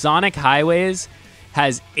 And Sonic Highways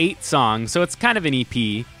has 8 songs, so it's kind of an EP.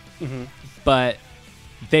 Mm-hmm. But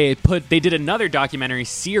they did another documentary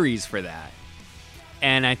series for that.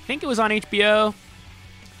 And I think it was on HBO.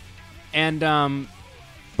 And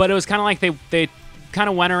but it was kind of like they kind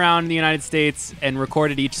of went around the United States and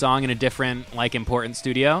recorded each song in a different, like, important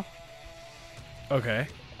studio. Okay.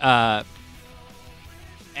 Yeah,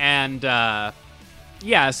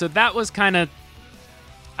 so that was kind of...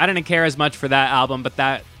 I didn't care as much for that album, but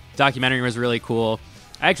that documentary was really cool.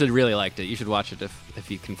 I actually really liked it. You should watch it if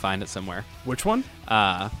you can find it somewhere. Which one?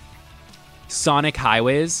 Sonic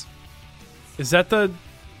Highways. Is that the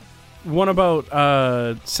one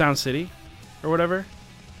about Sound City or whatever?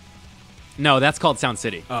 No, that's called Sound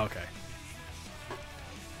City. Oh, okay.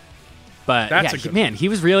 But that's he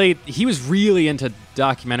was really into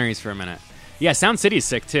documentaries for a minute. Yeah, Sound City's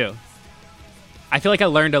sick too. I feel like I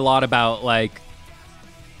learned a lot about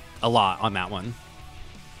a lot on that one.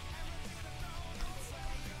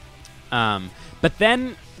 But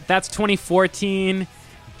then that's 2014.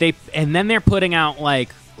 Then they're putting out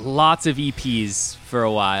lots of EPs for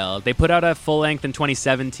a while. They put out a full length in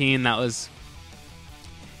 2017 that was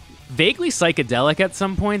vaguely psychedelic at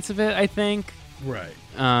some points of it, I think. Right.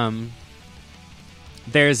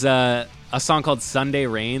 There's a song called Sunday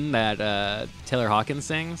Rain that Taylor Hawkins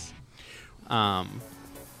sings. And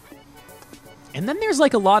then there's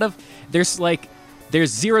a lot of there's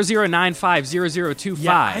 0095, 0025.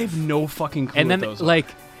 Yeah, I have no fucking clue. And then what those are.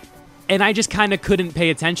 And I just kind of couldn't pay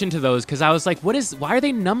attention to those because I was like, why are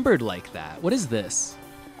they numbered like that? What is this?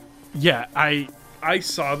 Yeah, I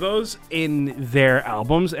saw those in their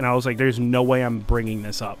albums and I was like, there's no way I'm bringing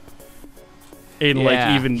this up. And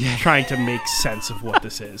trying to make sense of what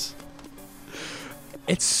this is.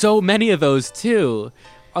 It's so many of those too.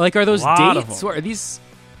 Are those dates or are these?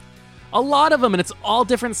 A lot of them, and it's all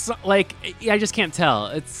different. I just can't tell.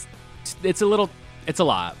 It's a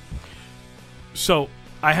lot. So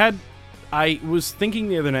I was thinking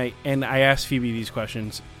the other night, and I asked Phoebe these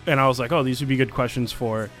questions, and I was like, "Oh, these would be good questions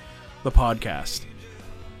for the podcast."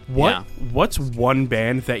 What's one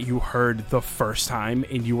band that you heard the first time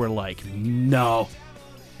and you were like, "No,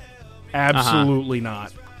 absolutely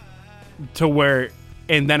not," to where,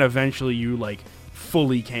 and then eventually you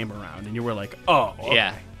fully came around, and you were like, "Oh,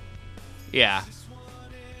 okay." Yeah.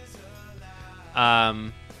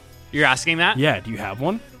 You're asking that? Yeah. Do you have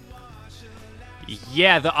one?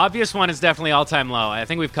 Yeah, the obvious one is definitely All Time Low. I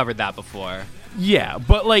think we've covered that before. Yeah,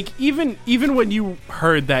 but even when you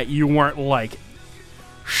heard that, you weren't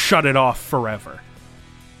shut it off forever.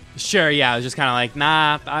 Sure. Yeah, I was just kind of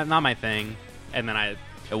nah, not my thing. And then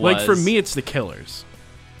it was. For me, it's the Killers.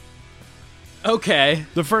 Okay.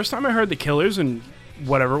 The first time I heard the Killers in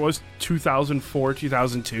whatever it was, 2004,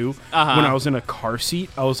 2002, when I was in a car seat,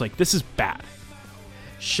 I was like, this is bad.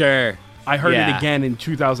 Sure. I heard it again in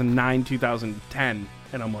 2009, 2010,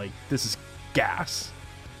 and I'm like, this is gas.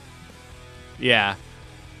 Yeah.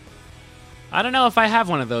 I don't know if I have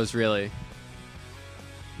one of those, really.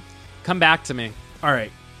 Come back to me. All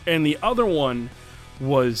right. And the other one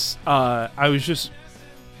was, I was just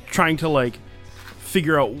trying to,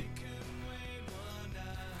 figure out...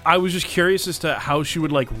 I was just curious as to how she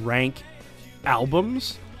would rank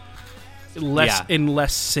albums in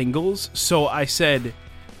less singles. So I said,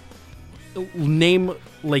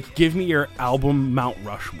 give me your album Mount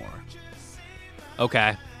Rushmore.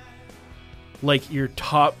 Okay. Your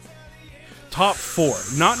top 4.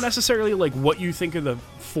 Not necessarily what you think are the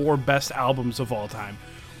 4 best albums of all time,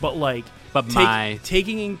 but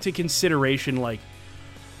taking into consideration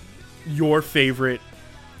your favorite,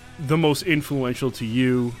 the most influential to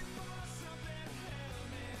you,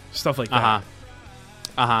 stuff like that.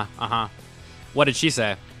 What did she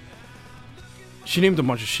say? She named a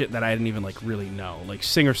bunch of shit that I didn't even like really know, like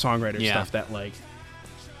singer-songwriter stuff that like.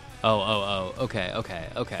 Okay.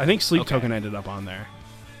 I think Sleep Token ended up on there.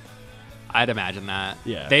 I'd imagine that.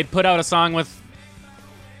 Yeah. They put out a song with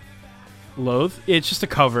Loathe. It's just a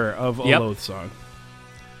cover of a Loathe song.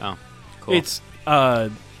 Oh, cool. It's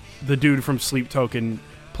the dude from Sleep Token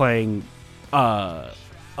playing a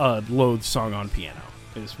Loathe song on piano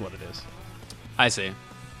is what it is. I see.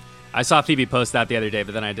 I saw Phoebe post that the other day,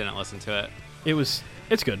 but then I didn't listen to it.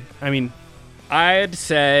 It's good. I mean, I'd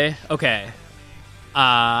say okay.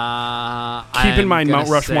 Keep in mind, Mount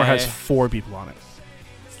Rushmore has 4 people on it.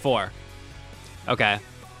 4. Okay.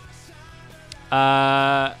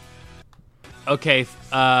 Okay.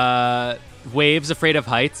 Waves, Afraid of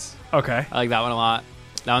Heights. Okay. I like that one a lot.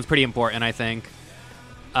 That one's pretty important, I think.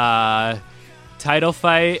 Title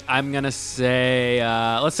Fight, I'm going to say,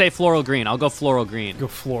 let's say Floral Green. I'll go Floral Green. Go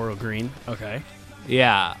Floral Green. Okay.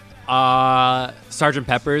 Yeah. Sgt.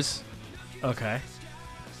 Pepper's. Okay.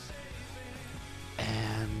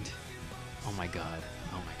 And, oh my God.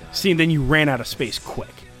 See, and then you ran out of space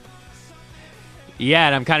quick. Yeah,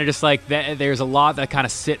 and I'm kind of just like, there's a lot that kind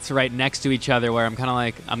of sits right next to each other where I'm kind of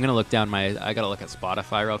like, I'm going to look down I got to look at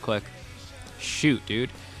Spotify real quick. Shoot,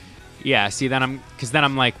 dude. Yeah, see, then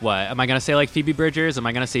I'm like, what? Am I going to say like Phoebe Bridgers? Am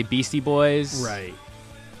I going to say Beastie Boys? Right.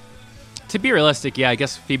 To be realistic, yeah, I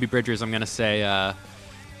guess Phoebe Bridgers, I'm going to say,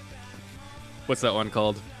 what's that one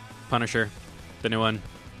called? Punisher. The new one.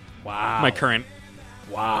 Wow. My current.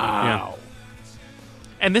 Wow. Yeah.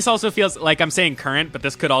 And this also feels like I'm saying current, but I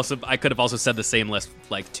could have also said the same list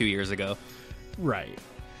like 2 years ago. Right.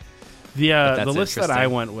 The list that I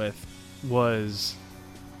went with was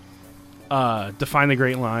Define the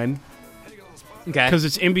Great Line. Okay. Because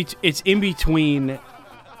it's in between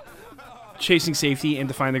Chasing Safety and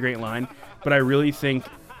Define the Great Line, but I really think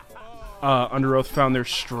Under Oath found their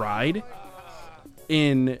stride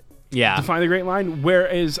in Define the Great Line,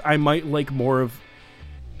 whereas I might like more of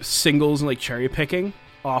singles and like cherry picking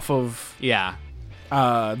off of They're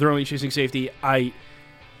Only Chasing Safety. I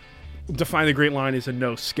Define the Great Line is a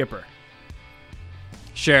no skipper.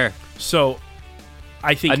 Sure. So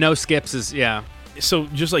I think a no skips is so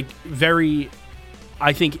just like very,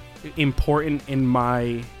 I think, important in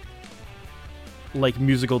my like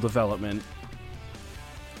musical development.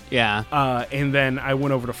 Yeah. And then I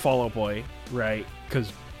went over to Fall Out Boy, right?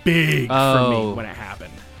 Because big for me when it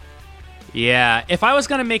happened. Yeah, if I was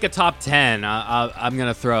gonna make a top 10, I'm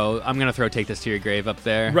gonna throw Take This to Your Grave up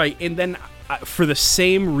there. Right, and then for the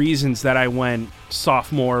same reasons that I went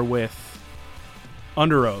sophomore with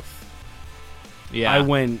Under Oath, I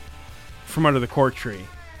went From Under the Cork Tree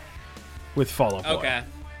with Fall Out Boy. Okay.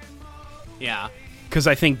 Yeah. Because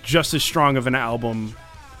I think just as strong of an album,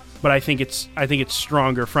 but I think it's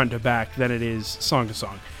stronger front to back than it is song to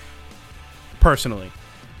song. Personally.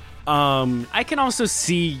 I can also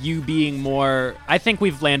see you being more. I think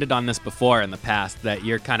we've landed on this before in the past that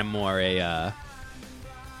you're kind of more a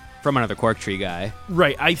From Another Cork Tree guy.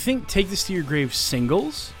 Right. I think Take This to Your Grave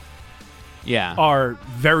singles are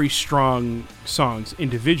very strong songs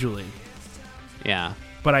individually. Yeah.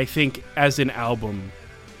 But I think as an album,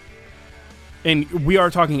 and we are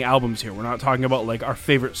talking albums here, we're not talking about like our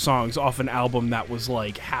favorite songs off an album that was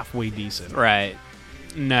like halfway decent. Right.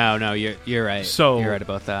 No, you're right. So you're right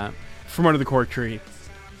about that. From Under the Cork Tree,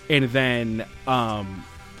 and then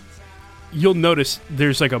you'll notice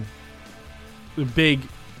there's like a big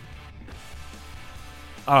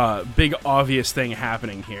obvious thing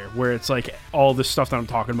happening here, where it's like all this stuff that I'm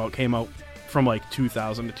talking about came out from like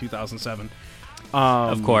 2000 to 2007.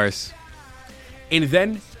 Of course. And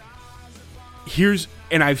then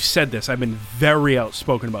and I've said this, I've been very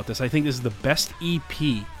outspoken about this. I think this is the best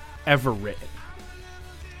EP ever written.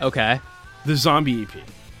 Okay. The Zombie EP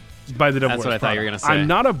by the Devil Wears Prada. That's what I thought you were going to say. I'm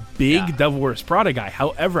not a big Devil Wears Prada guy.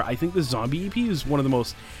 However, I think the Zombie EP is one of the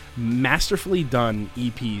most masterfully done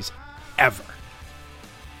EPs ever.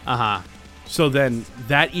 Uh-huh. So then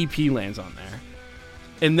that EP lands on there.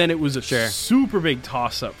 And then it was a super big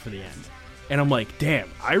toss-up for the end. And I'm like, damn,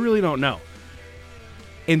 I really don't know.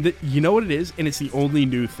 And you know what it is? And it's the only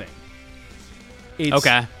new thing.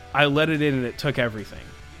 Okay. I Let It In and It Took Everything.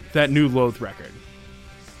 That new Loathe record.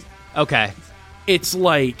 Okay. It's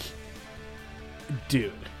like,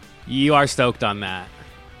 dude. You are stoked on that.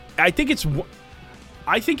 I think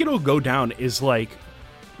it'll go down as like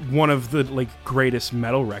one of the like greatest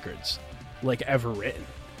metal records like ever written.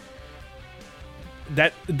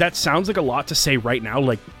 That sounds like a lot to say right now,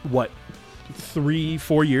 like what,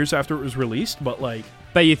 3-4 years after it was released, but like.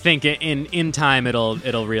 But you think in time it'll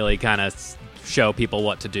really kind of show people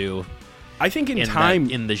what to do. I think in time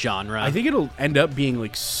in the genre, I think it'll end up being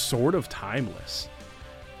like sort of timeless.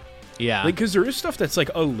 Yeah, like because there is stuff that's like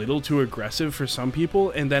a little too aggressive for some people,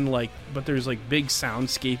 and then like, but there's like big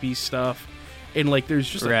soundscapey stuff, and like there's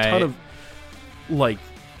just a ton of like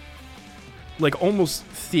almost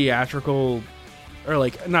theatrical, or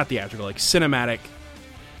like not theatrical, like cinematic,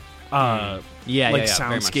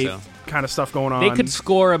 soundscape so. Kind of stuff going on. They could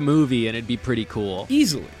score a movie and it'd be pretty cool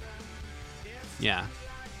easily. Yeah,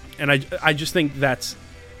 and I just think that's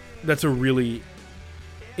a really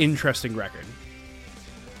interesting record.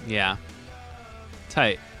 Yeah.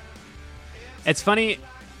 Tight. It's funny.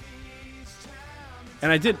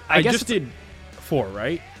 And I just did 4,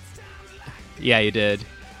 right? Yeah, you did.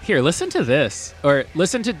 Here, listen to this. Or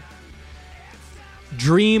listen to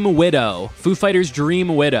Dream Widow. Foo Fighters'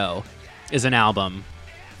 Dream Widow is an album.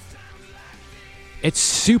 It's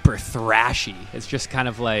super thrashy. It's just kind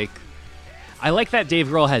of like... I like that Dave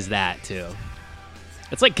Grohl has that, too.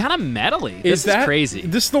 It's like kind of metally. This is crazy.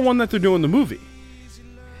 This is the one that they're doing the movie.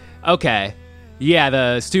 Okay. Yeah,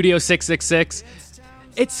 the Studio 666.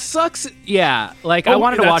 It sucks. Yeah, like I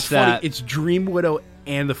wanted to watch funny. that. It's Dream Widow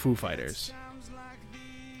and the Foo Fighters.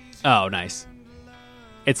 Oh, nice.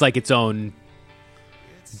 It's like its own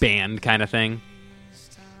band kind of thing.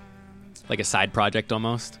 Like a side project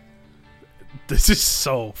almost. This is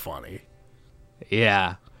so funny.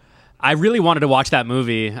 Yeah. I really wanted to watch that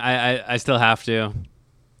movie. I still have to.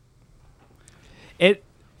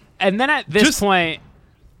 And then at this point...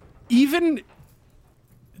 Even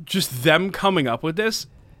just them coming up with this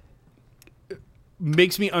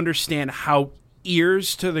makes me understand how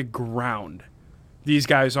ears to the ground these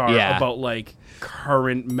guys are about like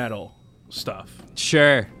current metal stuff.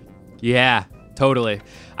 Sure. Yeah, totally.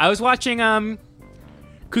 I was watching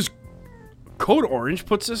because Code Orange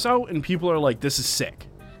puts this out and people are like, this is sick.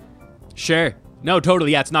 Sure. No,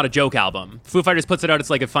 totally. Yeah, it's not a joke album. Foo Fighters puts it out, it's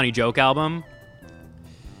like a funny joke album.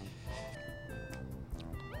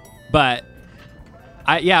 But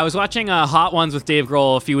I was watching Hot Ones with Dave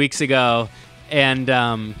Grohl a few weeks ago,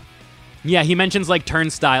 and he mentions like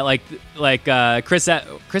Turnstile, like Chris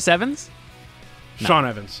Evans, Sean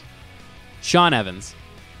Evans. Sean Evans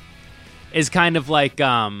is kind of like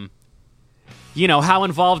how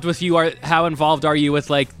involved are you with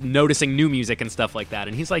like noticing new music and stuff like that?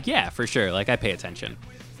 And he's like, yeah, for sure, like I pay attention.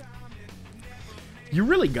 You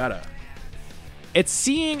really gotta.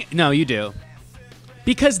 You do.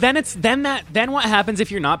 Because then what happens if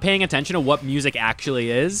you're not paying attention to what music actually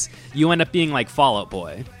is? You end up being like Fall Out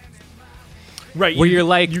Boy, right? Where you're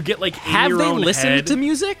like, you get like, have they listened head. To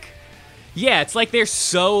music? Yeah, it's like they're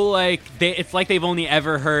so like it's like they've only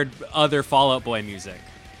ever heard other Fall Out Boy music.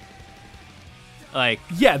 Like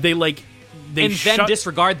then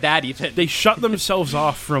disregard that even. They shut themselves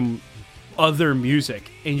off from other music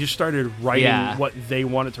and just started writing what they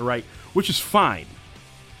wanted to write, which is fine,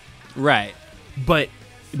 right? But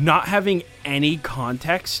not having any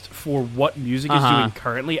context for what music is doing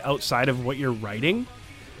currently outside of what you're writing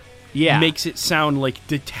makes it sound like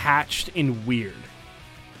detached and weird.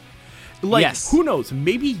 Like, who knows?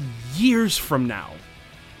 Maybe years from now,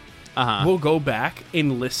 we'll go back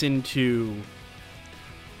and listen to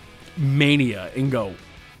Mania and go,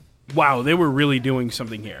 wow, they were really doing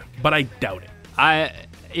something here. But I doubt it. I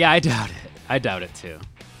doubt it. I doubt it too.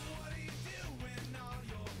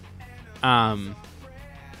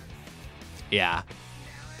 Yeah.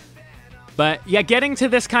 But yeah, getting to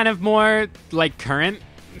this kind of more like current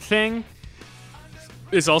thing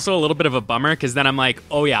is also a little bit of a bummer, because then I'm like,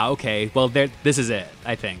 oh yeah, okay, well this is it,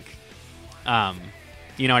 I think.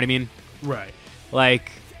 You know what I mean? Right.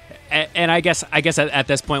 Like, and I guess at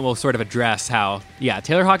this point we'll sort of address how,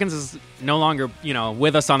 Taylor Hawkins is no longer,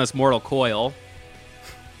 with us on this mortal coil.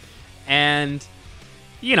 And,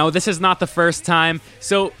 this is not the first time.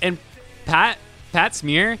 So, and Pat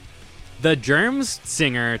Smear, the Germs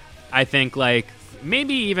singer, I think, like,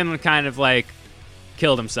 maybe even kind of, like,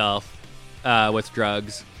 killed himself with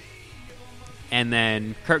drugs. And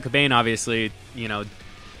then Kurt Cobain, obviously,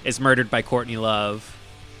 is murdered by Courtney Love.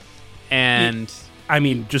 And... I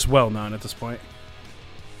mean, just well known at this point.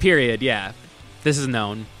 Period, yeah. This is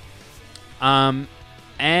known. And,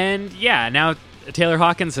 now Taylor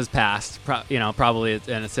Hawkins has passed, probably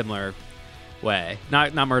in a similar way.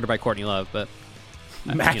 Not murdered by Courtney Love, but...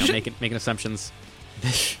 making assumptions.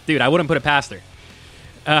 Dude, I wouldn't put it past her.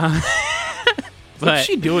 What's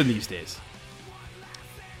she doing these days?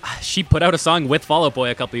 She put out a song with Fall Out Boy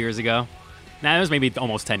a couple years ago. Nah, that was maybe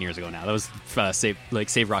almost 10 years ago now. That was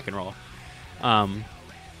Save Rock and Roll.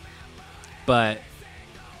 But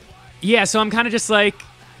yeah, so I'm kind of just like,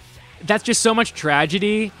 that's just so much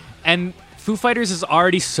tragedy. And Foo Fighters is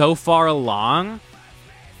already so far along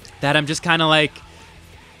that I'm just kind of like,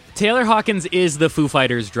 Taylor Hawkins is the Foo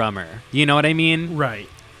Fighters drummer. You know what I mean? Right.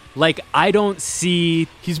 Like, I don't see...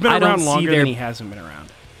 He's been around longer than he hasn't been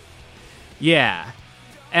around. Yeah.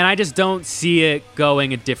 And I just don't see it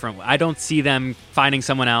going a different way. I don't see them finding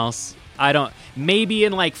someone else. Maybe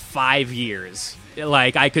in like 5 years,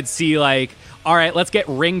 like I could see like, all right, let's get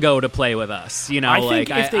Ringo to play with us. You know,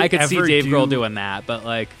 I could see Dave Grohl doing that, but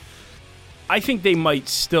like, I think they might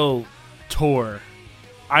still tour.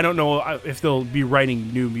 I don't know if they'll be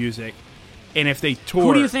writing new music, and if they tour,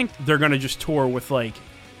 who do you think they're gonna just tour with like?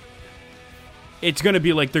 It's gonna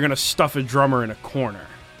be like they're gonna stuff a drummer in a corner.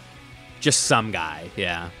 Just some guy,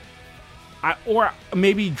 yeah. Or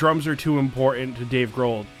maybe drums are too important to Dave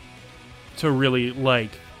Grohl to really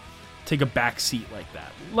like take a back seat like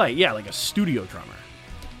that. Like a studio drummer.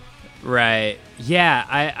 Right.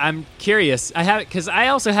 Yeah, I'm curious. Because I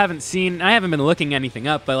also haven't been looking anything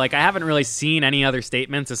up, but like I haven't really seen any other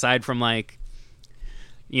statements aside from like,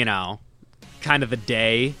 you know, kind of the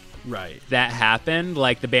day that happened,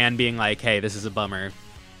 like the band being like, "Hey, this is a bummer,"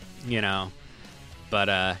 you know.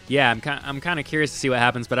 But yeah, I'm kind of curious to see what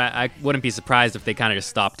happens. But I wouldn't be surprised if they kind of just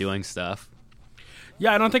stopped doing stuff.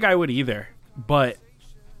 Yeah, I don't think I would either. But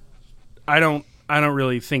I don't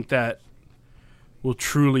really think that will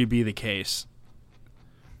truly be the case.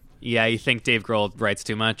 Yeah, you think Dave Grohl writes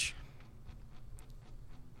too much?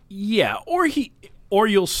 Yeah, or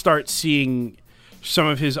you'll start seeing some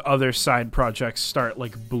of his other side projects start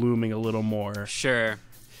like blooming a little more. Sure.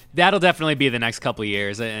 That'll definitely be the next couple of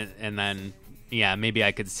years, and then yeah, maybe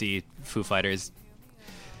I could see Foo Fighters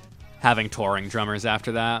having touring drummers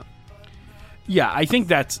after that. Yeah, I think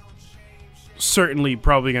that's certainly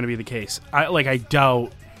probably going to be the case. I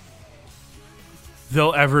doubt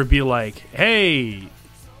they'll ever be like, "Hey,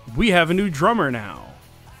 we have a new drummer now."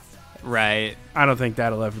 Right. I don't think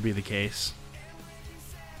that'll ever be the case.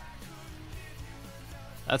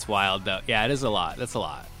 That's wild, though. Yeah, it is a lot. That's a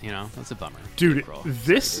lot. You know, that's a bummer. Dude,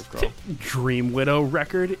 this Dream Widow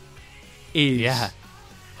record is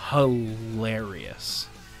hilarious.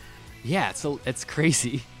 Yeah, it's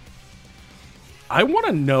crazy. I want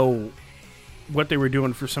to know what they were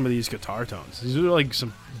doing for some of these guitar tones. These are like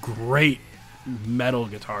some great metal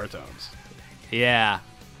guitar tones. Yeah.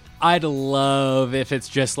 I'd love if it's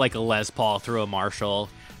just like a Les Paul through a Marshall.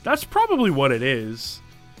 That's probably what it is.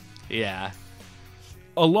 Yeah.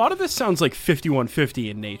 A lot of this sounds like 5150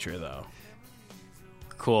 in nature, though.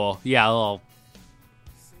 Cool. Yeah, a little...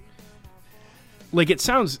 Like, it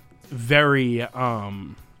sounds very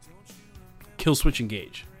Kill Switch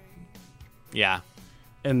Engage. Yeah.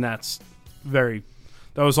 And that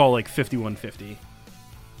was all like 5150.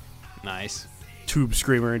 Nice. Tube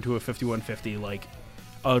screamer into a 5150, like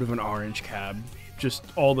out of an orange cab. Just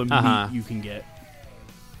all the meat you can get.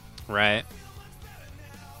 Right.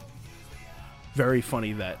 Very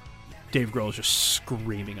funny that Dave Grohl is just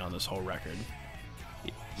screaming on this whole record.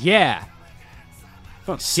 Yeah.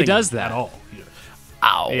 He does that at all.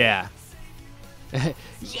 Ow. Yeah.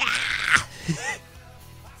 Yeah.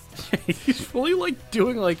 He's fully like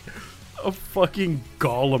doing like a fucking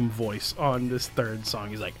Gollum voice on this third song.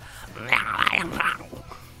 He's like,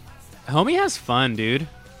 homie has fun, dude.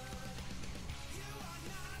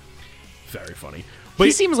 Very funny. But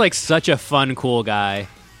he seems like such a fun, cool guy.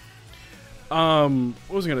 What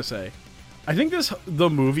was I gonna say? I think the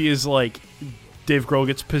movie is like Dave Grohl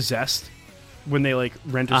gets possessed when they like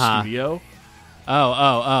rent a studio.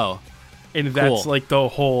 Oh. And that's like the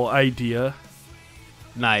whole idea.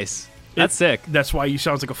 Nice. That's sick. That's why he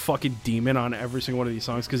sounds like a fucking demon on every single one of these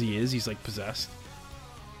songs, because he's like possessed.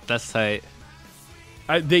 That's tight.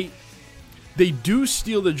 They do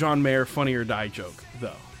steal the John Mayer Funny or Die joke,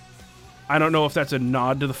 though. I don't know if that's a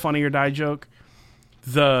nod to the Funny or Die joke.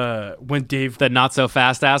 The not so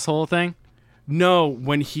fast asshole thing? No,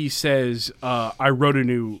 when he says, I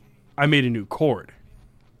made a new chord.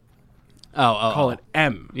 Call it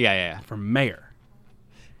M. Yeah. From Mayer.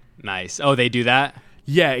 Nice. Oh, they do that?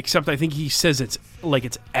 Yeah, except I think he says it's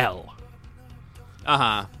L.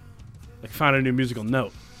 Uh-huh. Like, found a new musical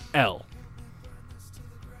note. L.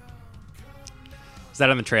 Is that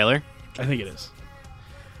on the trailer? I think it is.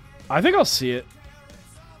 I think I'll see it.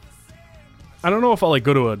 I don't know if I'll like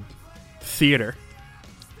go to a theater.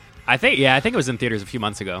 I think it was in theaters a few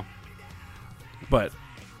months ago. But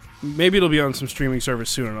maybe it'll be on some streaming service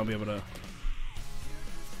soon and I'll be able to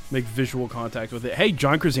make visual contact with it. Hey,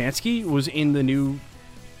 John Krasinski was in the new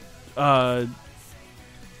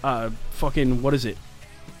fucking, what is it?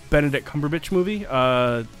 Benedict Cumberbatch movie?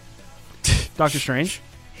 Doctor Strange.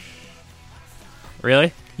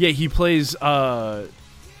 Really? Yeah, he plays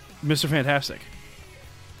Mr. Fantastic.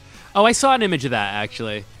 Oh, I saw an image of that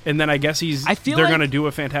actually. And then I guess they're like... going to do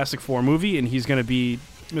a Fantastic Four movie, and he's going to be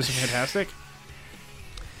Mr. Fantastic.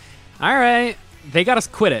 All right. They got to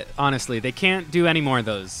quit it, honestly. They can't do any more of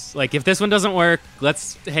those. Like, if this one doesn't work,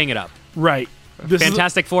 let's hang it up. Right.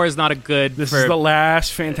 Fantastic Four is not a good... This is the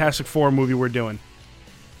last Fantastic Four movie we're doing.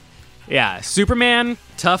 Yeah. Superman,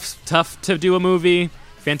 tough to do a movie.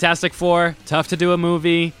 Fantastic Four, tough to do a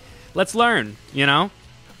movie. Let's learn, you know?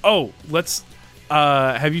 Oh, let's...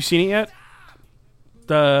 have you seen it yet?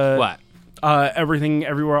 What? Everything,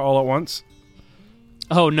 Everywhere, All at Once?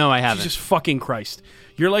 Oh, no, I haven't. Jesus fucking Christ.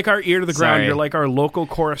 You're like our ear to the ground. You're like our local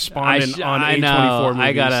correspondent on A24 movies.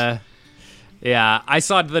 I gotta... Yeah, I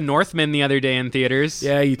saw The Northman the other day in theaters.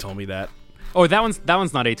 Yeah, you told me that. Oh, that one's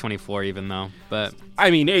not A24 even, though. But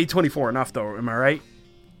I mean, A24 enough, though. Am I right?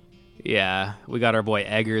 Yeah, we got our boy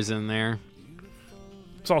Eggers in there.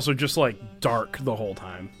 It's also just, like, dark the whole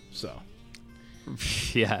time, so...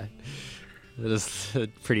 Yeah. It is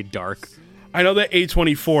pretty dark. I know that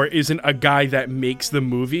A24 isn't a guy that makes the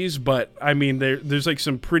movies, but I mean, there's like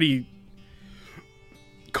some pretty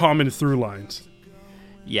common through lines.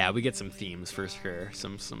 Yeah, we get some themes for sure.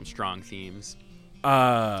 Some strong themes.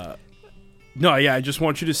 No, yeah, I just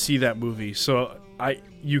want you to see that movie, so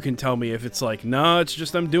you can tell me if it's like, no, it's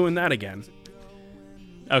just them doing that again.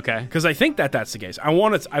 Okay. Because I think that's the case. I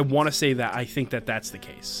want to say that I think that's the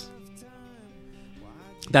case.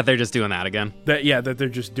 That they're just doing that again. That they're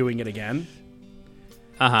just doing it again.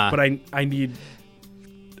 Uh-huh. But I need,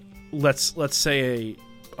 let's say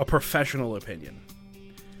a professional opinion.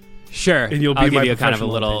 Sure. And you'll be I'll my give you kind of a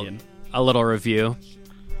little review.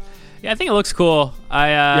 Yeah, I think it looks cool.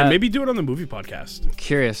 Maybe do it on the movie podcast.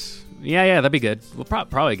 Curious. Yeah, that'd be good. We'll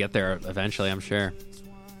probably get there eventually, I'm sure.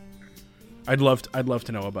 I'd love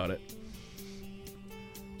to know about it.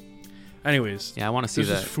 Anyways. Yeah, I want to see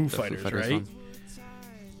this is Foo Fighters, right? One.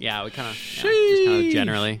 Yeah, we kind of just kind of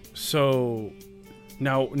generally. So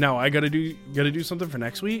now I gotta do something for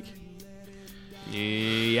next week.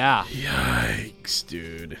 Yeah. Yikes,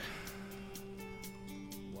 dude.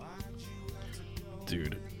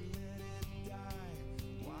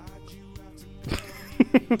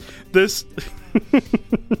 This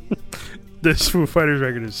Foo Fighters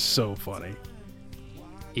record is so funny.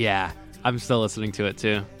 Yeah, I'm still listening to it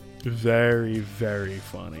too. Very, very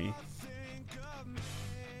funny.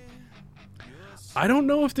 I don't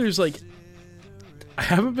know if there's like... I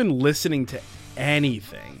haven't been listening to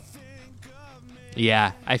anything.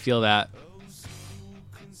 Yeah, I feel that.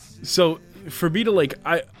 So, for me to like...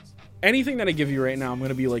 anything that I give you right now, I'm going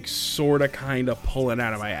to be like sort of kind of pulling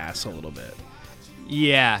out of my ass a little bit.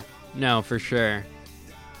 Yeah, no, for sure.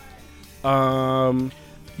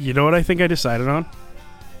 You know what I think I decided on?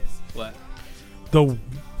 What?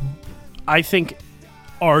 I think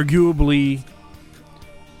arguably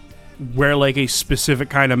where like a specific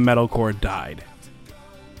kind of metalcore died.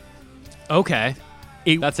 Okay,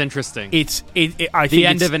 that's interesting. I think the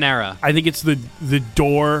end of an era. I think it's the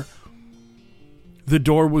door. The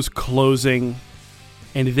door was closing,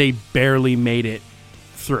 and they barely made it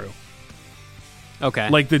through. Okay,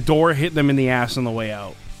 like the door hit them in the ass on the way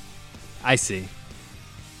out. I see.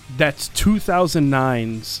 That's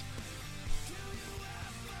 2009's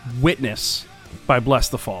Witness by Bless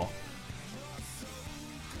the Fall.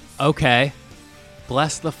 Okay.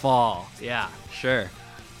 Bless the Fall. Yeah, sure.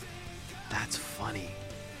 That's funny.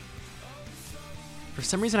 For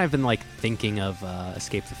some reason, I've been like thinking of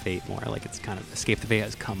Escape the Fate more. Like it's kind of Escape the Fate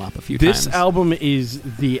has come up a few times. This album is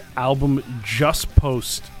the album just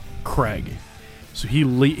post Craig. So he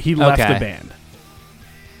left the band.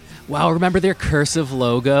 Wow, remember their cursive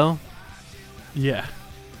logo? Yeah.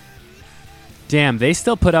 Damn, they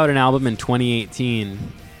still put out an album in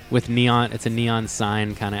 2018 with neon. It's a neon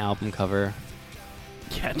sign kind of album cover.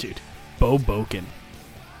 Yeah, dude. Bo Boken.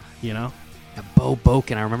 You know? Yeah, Bo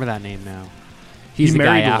Boken. I remember that name now. He's he the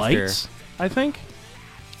guy married after. Lights, I think.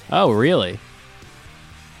 Oh, really?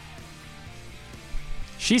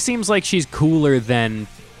 She seems like she's cooler than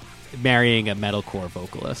marrying a metalcore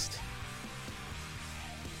vocalist.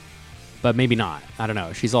 But maybe not. I don't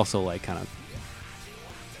know. She's also like kind of...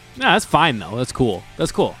 No, that's fine though. That's cool.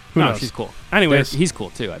 That's cool. Who knows? She's cool. Anyways. He's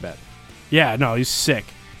cool too, I bet. Yeah, no, he's sick.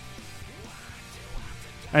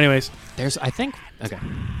 Anyways. Okay.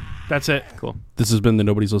 That's it. Cool. This has been the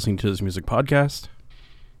Nobody's Listening to This Music podcast.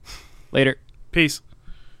 Later. Peace.